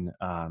in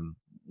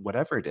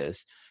whatever it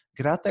is,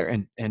 get out there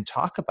and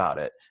talk about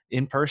it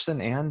in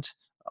person and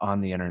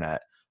on the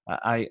internet.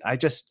 I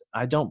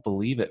don't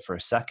believe it for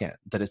a second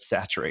that it's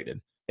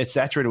saturated. It's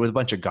saturated with a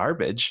bunch of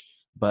garbage,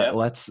 but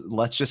Yep.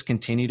 let's just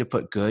continue to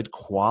put good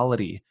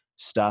quality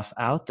stuff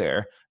out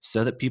there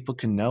so that people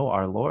can know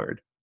our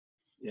Lord.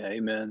 Yeah,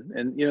 amen.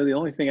 And the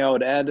only thing I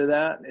would add to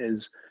that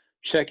is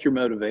check your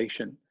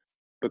motivation,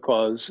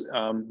 because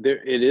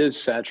it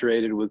is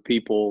saturated with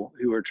people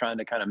who are trying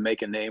to kind of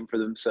make a name for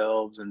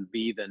themselves and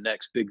be the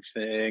next big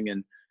thing,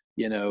 and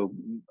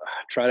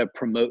try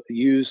to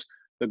use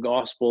the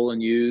gospel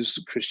and use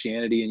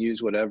Christianity and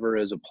use whatever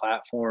as a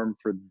platform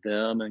for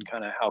them and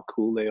kind of how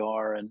cool they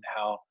are and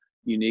how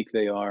unique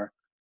they are.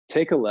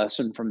 Take a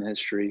lesson from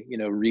history,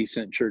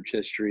 recent church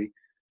history.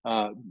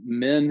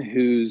 Men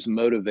whose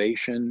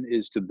motivation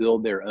is to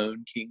build their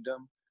own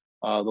kingdom,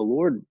 the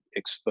Lord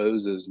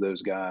exposes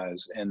those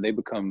guys and they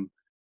become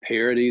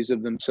parodies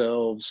of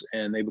themselves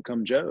and they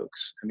become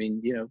jokes. I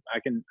mean, I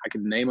can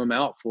name them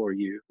out for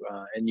you,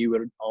 and you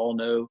would all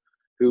know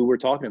who we're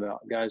talking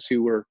about. Guys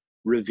who were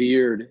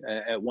revered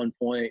at one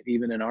point,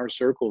 even in our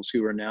circles,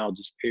 who are now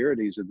just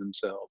parodies of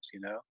themselves,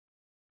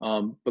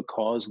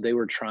 because they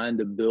were trying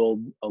to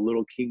build a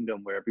little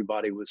kingdom where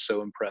everybody was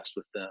so impressed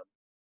with them.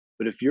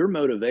 But if your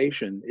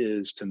motivation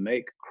is to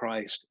make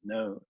Christ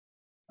known,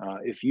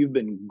 if you've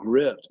been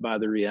gripped by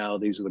the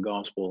realities of the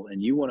gospel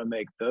and you want to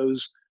make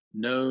those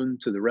known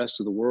to the rest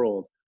of the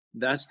world,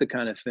 that's the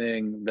kind of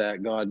thing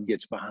that God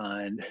gets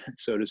behind,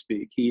 so to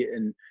speak.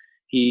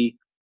 He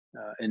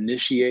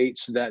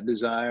initiates that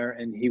desire,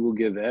 and he will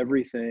give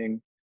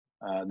everything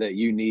that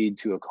you need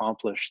to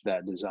accomplish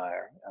that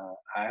desire.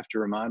 I have to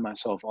remind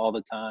myself all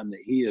the time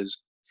that he is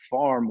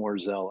far more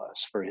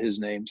zealous for his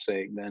name's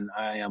sake than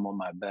I am on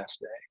my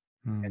best day.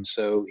 And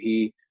so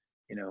he,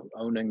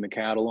 owning the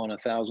cattle on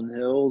 1,000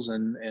 hills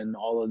and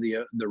all of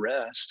the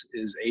rest,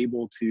 is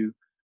able to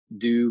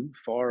do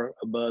far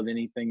above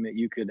anything that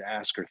you could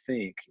ask or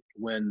think,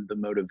 when the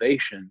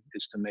motivation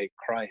is to make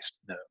Christ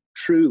known,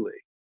 truly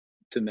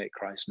to make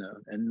Christ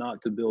known, and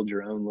not to build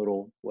your own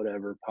little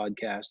whatever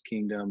podcast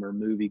kingdom or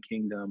movie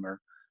kingdom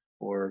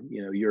or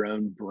your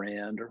own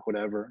brand or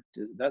whatever.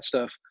 That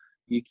stuff,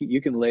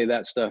 you can lay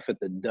that stuff at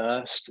the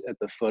dust at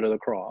the foot of the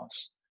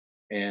cross,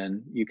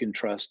 and you can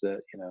trust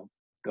that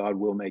God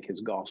will make his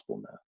gospel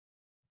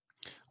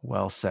known.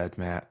 Well said,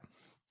 Matt.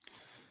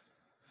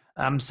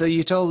 So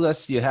you told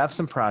us you have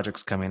some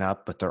projects coming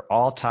up, but they're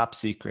all top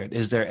secret.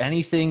 Is there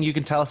anything you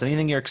can tell us,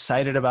 anything you're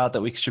excited about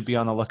that we should be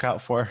on the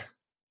lookout for?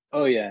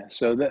 Oh yeah.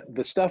 So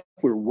the stuff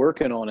we're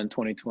working on in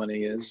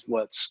 2020 is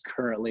what's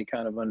currently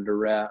kind of under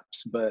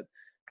wraps, but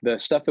the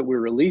stuff that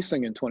we're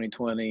releasing in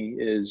 2020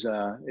 is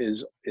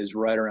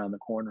right around the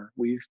corner.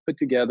 We've put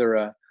together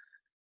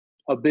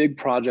a big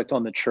project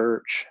on the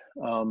church.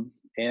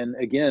 And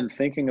again,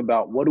 thinking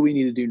about what do we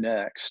need to do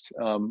next?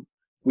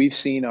 We've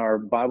seen our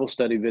Bible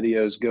study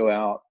videos go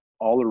out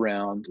all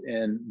around,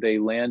 and they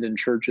land in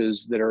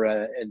churches that are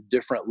at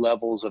different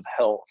levels of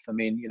health. I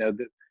mean,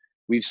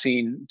 we've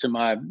seen, to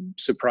my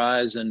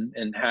surprise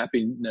and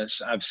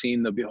happiness, I've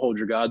seen the Behold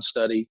Your God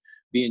study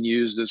being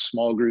used as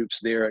small groups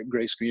there at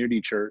Grace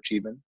Community Church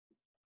even.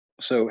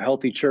 So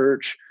healthy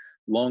church,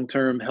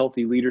 long-term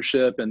healthy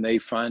leadership, and they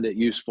find it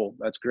useful.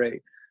 That's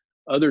great.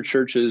 Other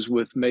churches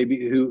with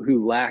maybe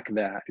who lack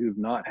that, who've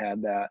not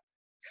had that,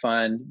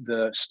 find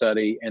the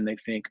study and they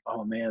think,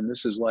 oh man,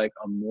 this is like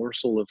a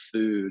morsel of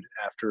food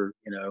after,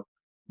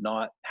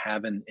 not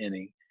having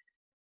any.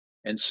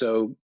 And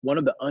so one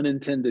of the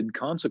unintended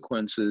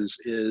consequences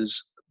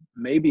is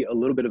maybe a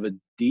little bit of a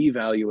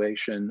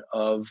devaluation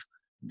of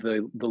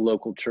the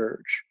local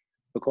church,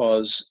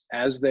 because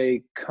as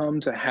they come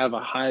to have a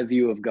high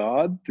view of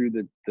God through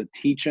the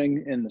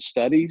teaching and the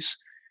studies,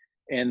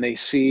 and they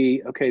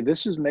see, okay,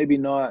 this is maybe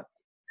not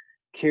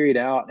carried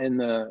out in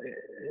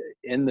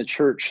the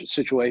church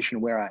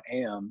situation where I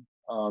am,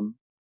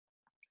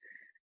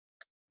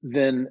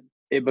 then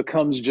it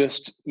becomes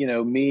just,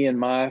 me and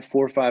my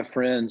 4 or 5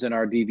 friends in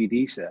our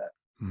DVD set.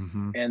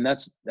 Mm-hmm. And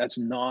that's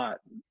not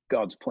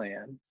God's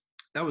plan.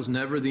 That was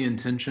never the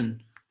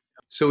intention.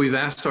 So we've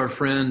asked our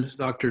friend,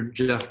 Dr.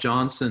 Jeff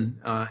Johnson,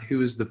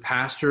 who is the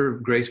pastor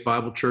of Grace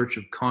Bible Church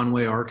of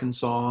Conway,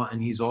 Arkansas,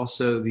 and he's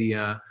also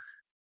the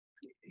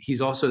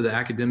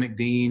academic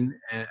dean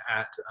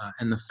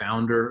and the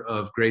founder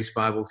of Grace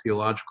Bible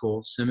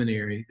Theological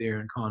Seminary there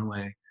in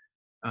Conway.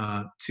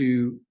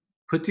 to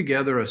put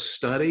together a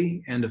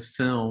study and a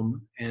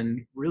film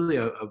and really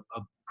a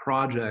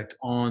project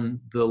on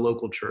the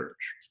local church.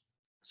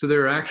 So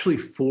there are actually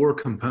 4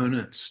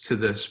 components to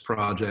this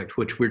project,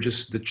 which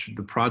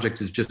the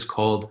project is just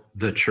called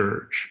The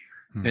Church.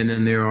 And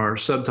then there are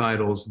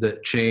subtitles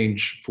that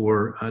change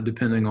for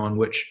depending on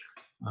which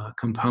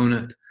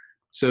component.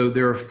 So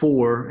there are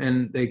 4,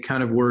 and they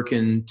kind of work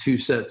in 2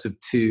 sets of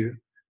 2.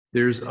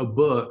 There's a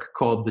book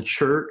called The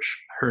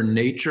Church, Her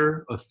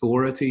Nature,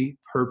 Authority,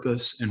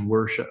 Purpose, and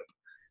Worship.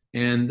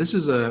 And this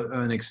is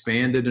an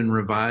expanded and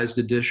revised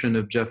edition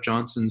of Jeff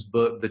Johnson's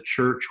book, The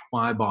Church,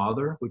 Why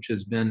Bother?, which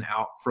has been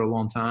out for a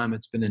long time.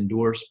 It's been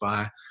endorsed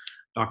by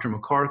Dr.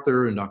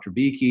 MacArthur and Dr.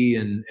 Beakey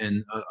and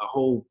a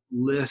whole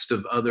list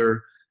of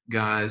other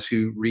guys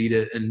who read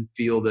it and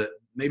feel that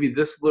maybe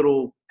this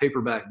little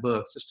paperback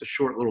book, just a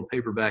short little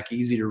paperback,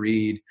 easy to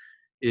read,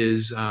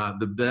 is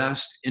the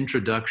best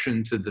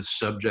introduction to the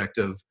subject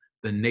of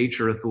the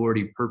nature,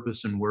 authority,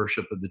 purpose, and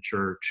worship of the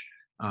church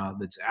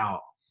that's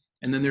out.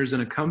 And then there's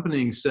an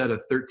accompanying set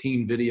of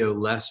 13 video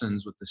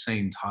lessons with the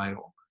same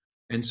title.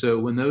 And so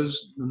when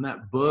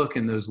that book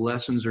and those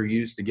lessons are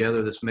used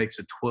together, this makes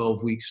a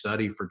 12-week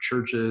study for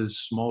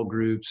churches, small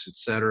groups,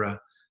 etc.,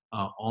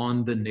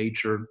 on the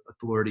nature,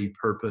 authority,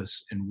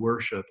 purpose, and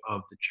worship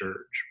of the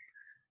church.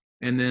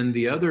 And then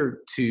the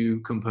other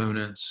 2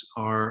 components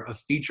are a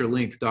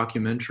feature-length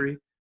documentary,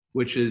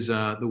 which is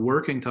the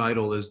working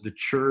title is The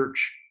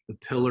Church, the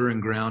Pillar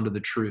and Ground of the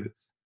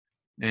Truth.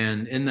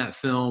 And in that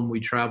film, we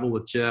travel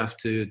with Jeff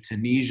to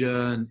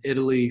Tunisia and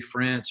Italy,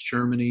 France,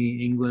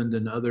 Germany, England,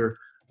 and other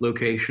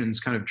locations,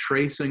 kind of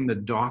tracing the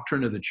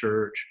doctrine of the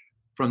church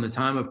from the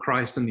time of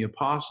Christ and the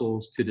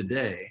apostles to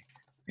today.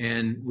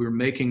 And we're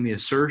making the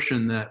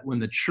assertion that when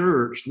the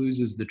church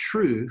loses the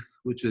truth,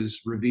 which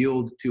is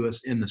revealed to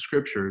us in the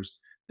scriptures,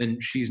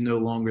 then she's no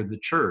longer the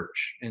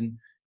church. And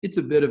it's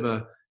a bit of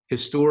a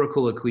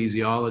historical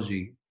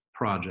ecclesiology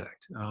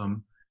project.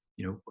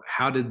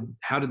 How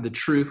did the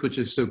truth, which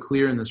is so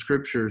clear in the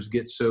scriptures,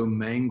 get so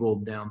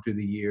mangled down through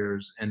the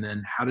years? And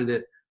then how did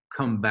it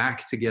come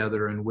back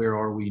together, and where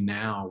are we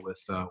now with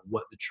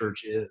what the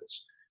church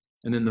is?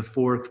 And then the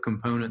 4th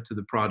component to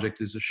the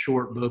project is a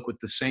short book with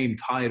the same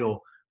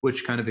title,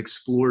 which kind of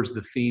explores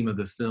the theme of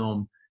the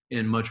film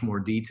in much more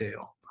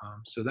detail.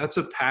 So that's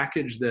a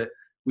package that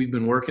we've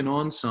been working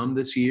on some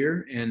this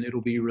year, and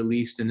it'll be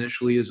released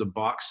initially as a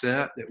box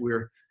set that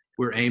we're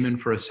aiming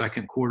for a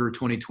second quarter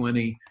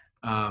 2020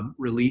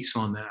 release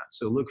on that.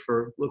 So look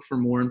for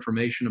more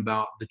information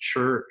about the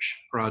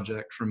church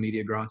project from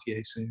Media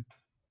Gratiae soon.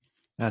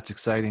 That's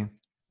exciting.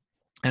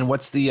 And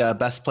what's the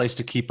best place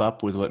to keep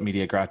up with what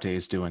Media Gratiae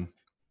is doing?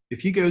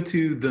 If you go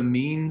to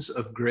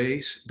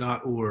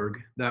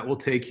themeansofgrace.org, that will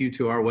take you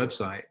to our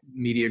website,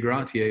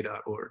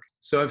 mediagratiae.org.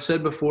 So I've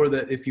said before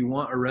that if you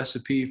want a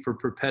recipe for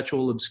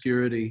perpetual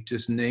obscurity,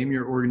 just name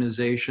your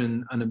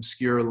organization an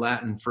obscure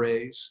Latin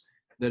phrase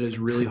that is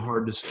really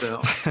hard to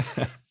spell.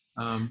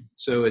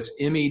 So it's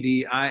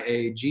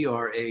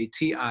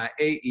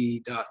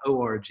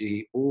mediagratiae.org,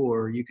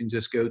 or you can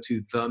just go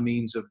to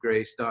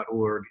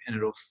themeansofgrace.org and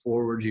it'll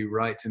forward you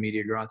right to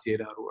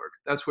mediagratiae.org.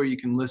 That's where you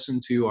can listen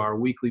to our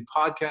weekly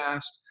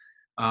podcast.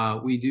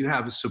 We do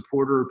have a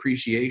supporter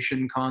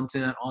appreciation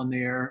content on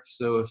there.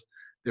 So if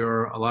there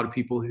are a lot of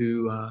people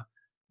who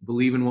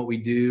believe in what we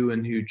do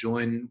and who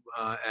join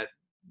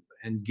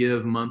and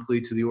give monthly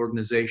to the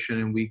organization,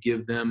 and we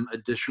give them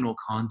additional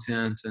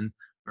content and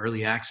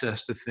early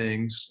access to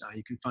things.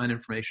 You can find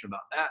information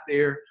about that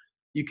there.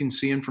 You can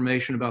see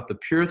information about the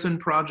Puritan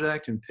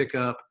Project and pick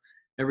up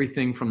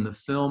everything from the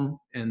film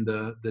and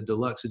the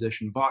deluxe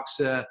edition box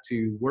set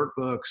to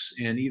workbooks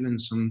and even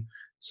some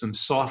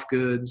soft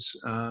goods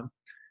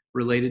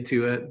related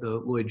to it.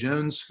 The Lloyd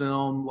Jones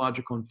film,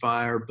 Logic on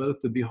Fire, both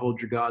the Behold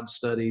Your God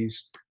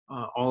studies,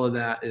 all of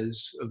that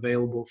is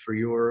available for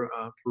your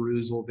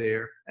perusal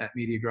there at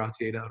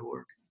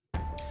mediagratiae.org.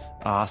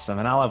 Awesome.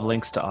 And I'll have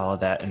links to all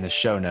of that in the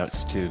show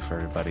notes too for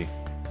everybody.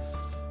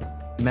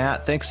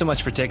 Matt, thanks so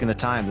much for taking the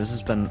time. This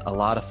has been a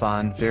lot of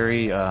fun,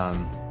 very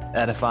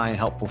edifying,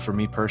 helpful for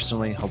me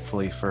personally,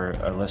 hopefully for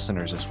our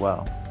listeners as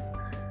well.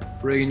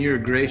 Reagan, you're a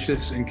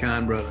gracious and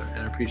kind brother,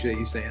 and I appreciate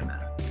you saying that.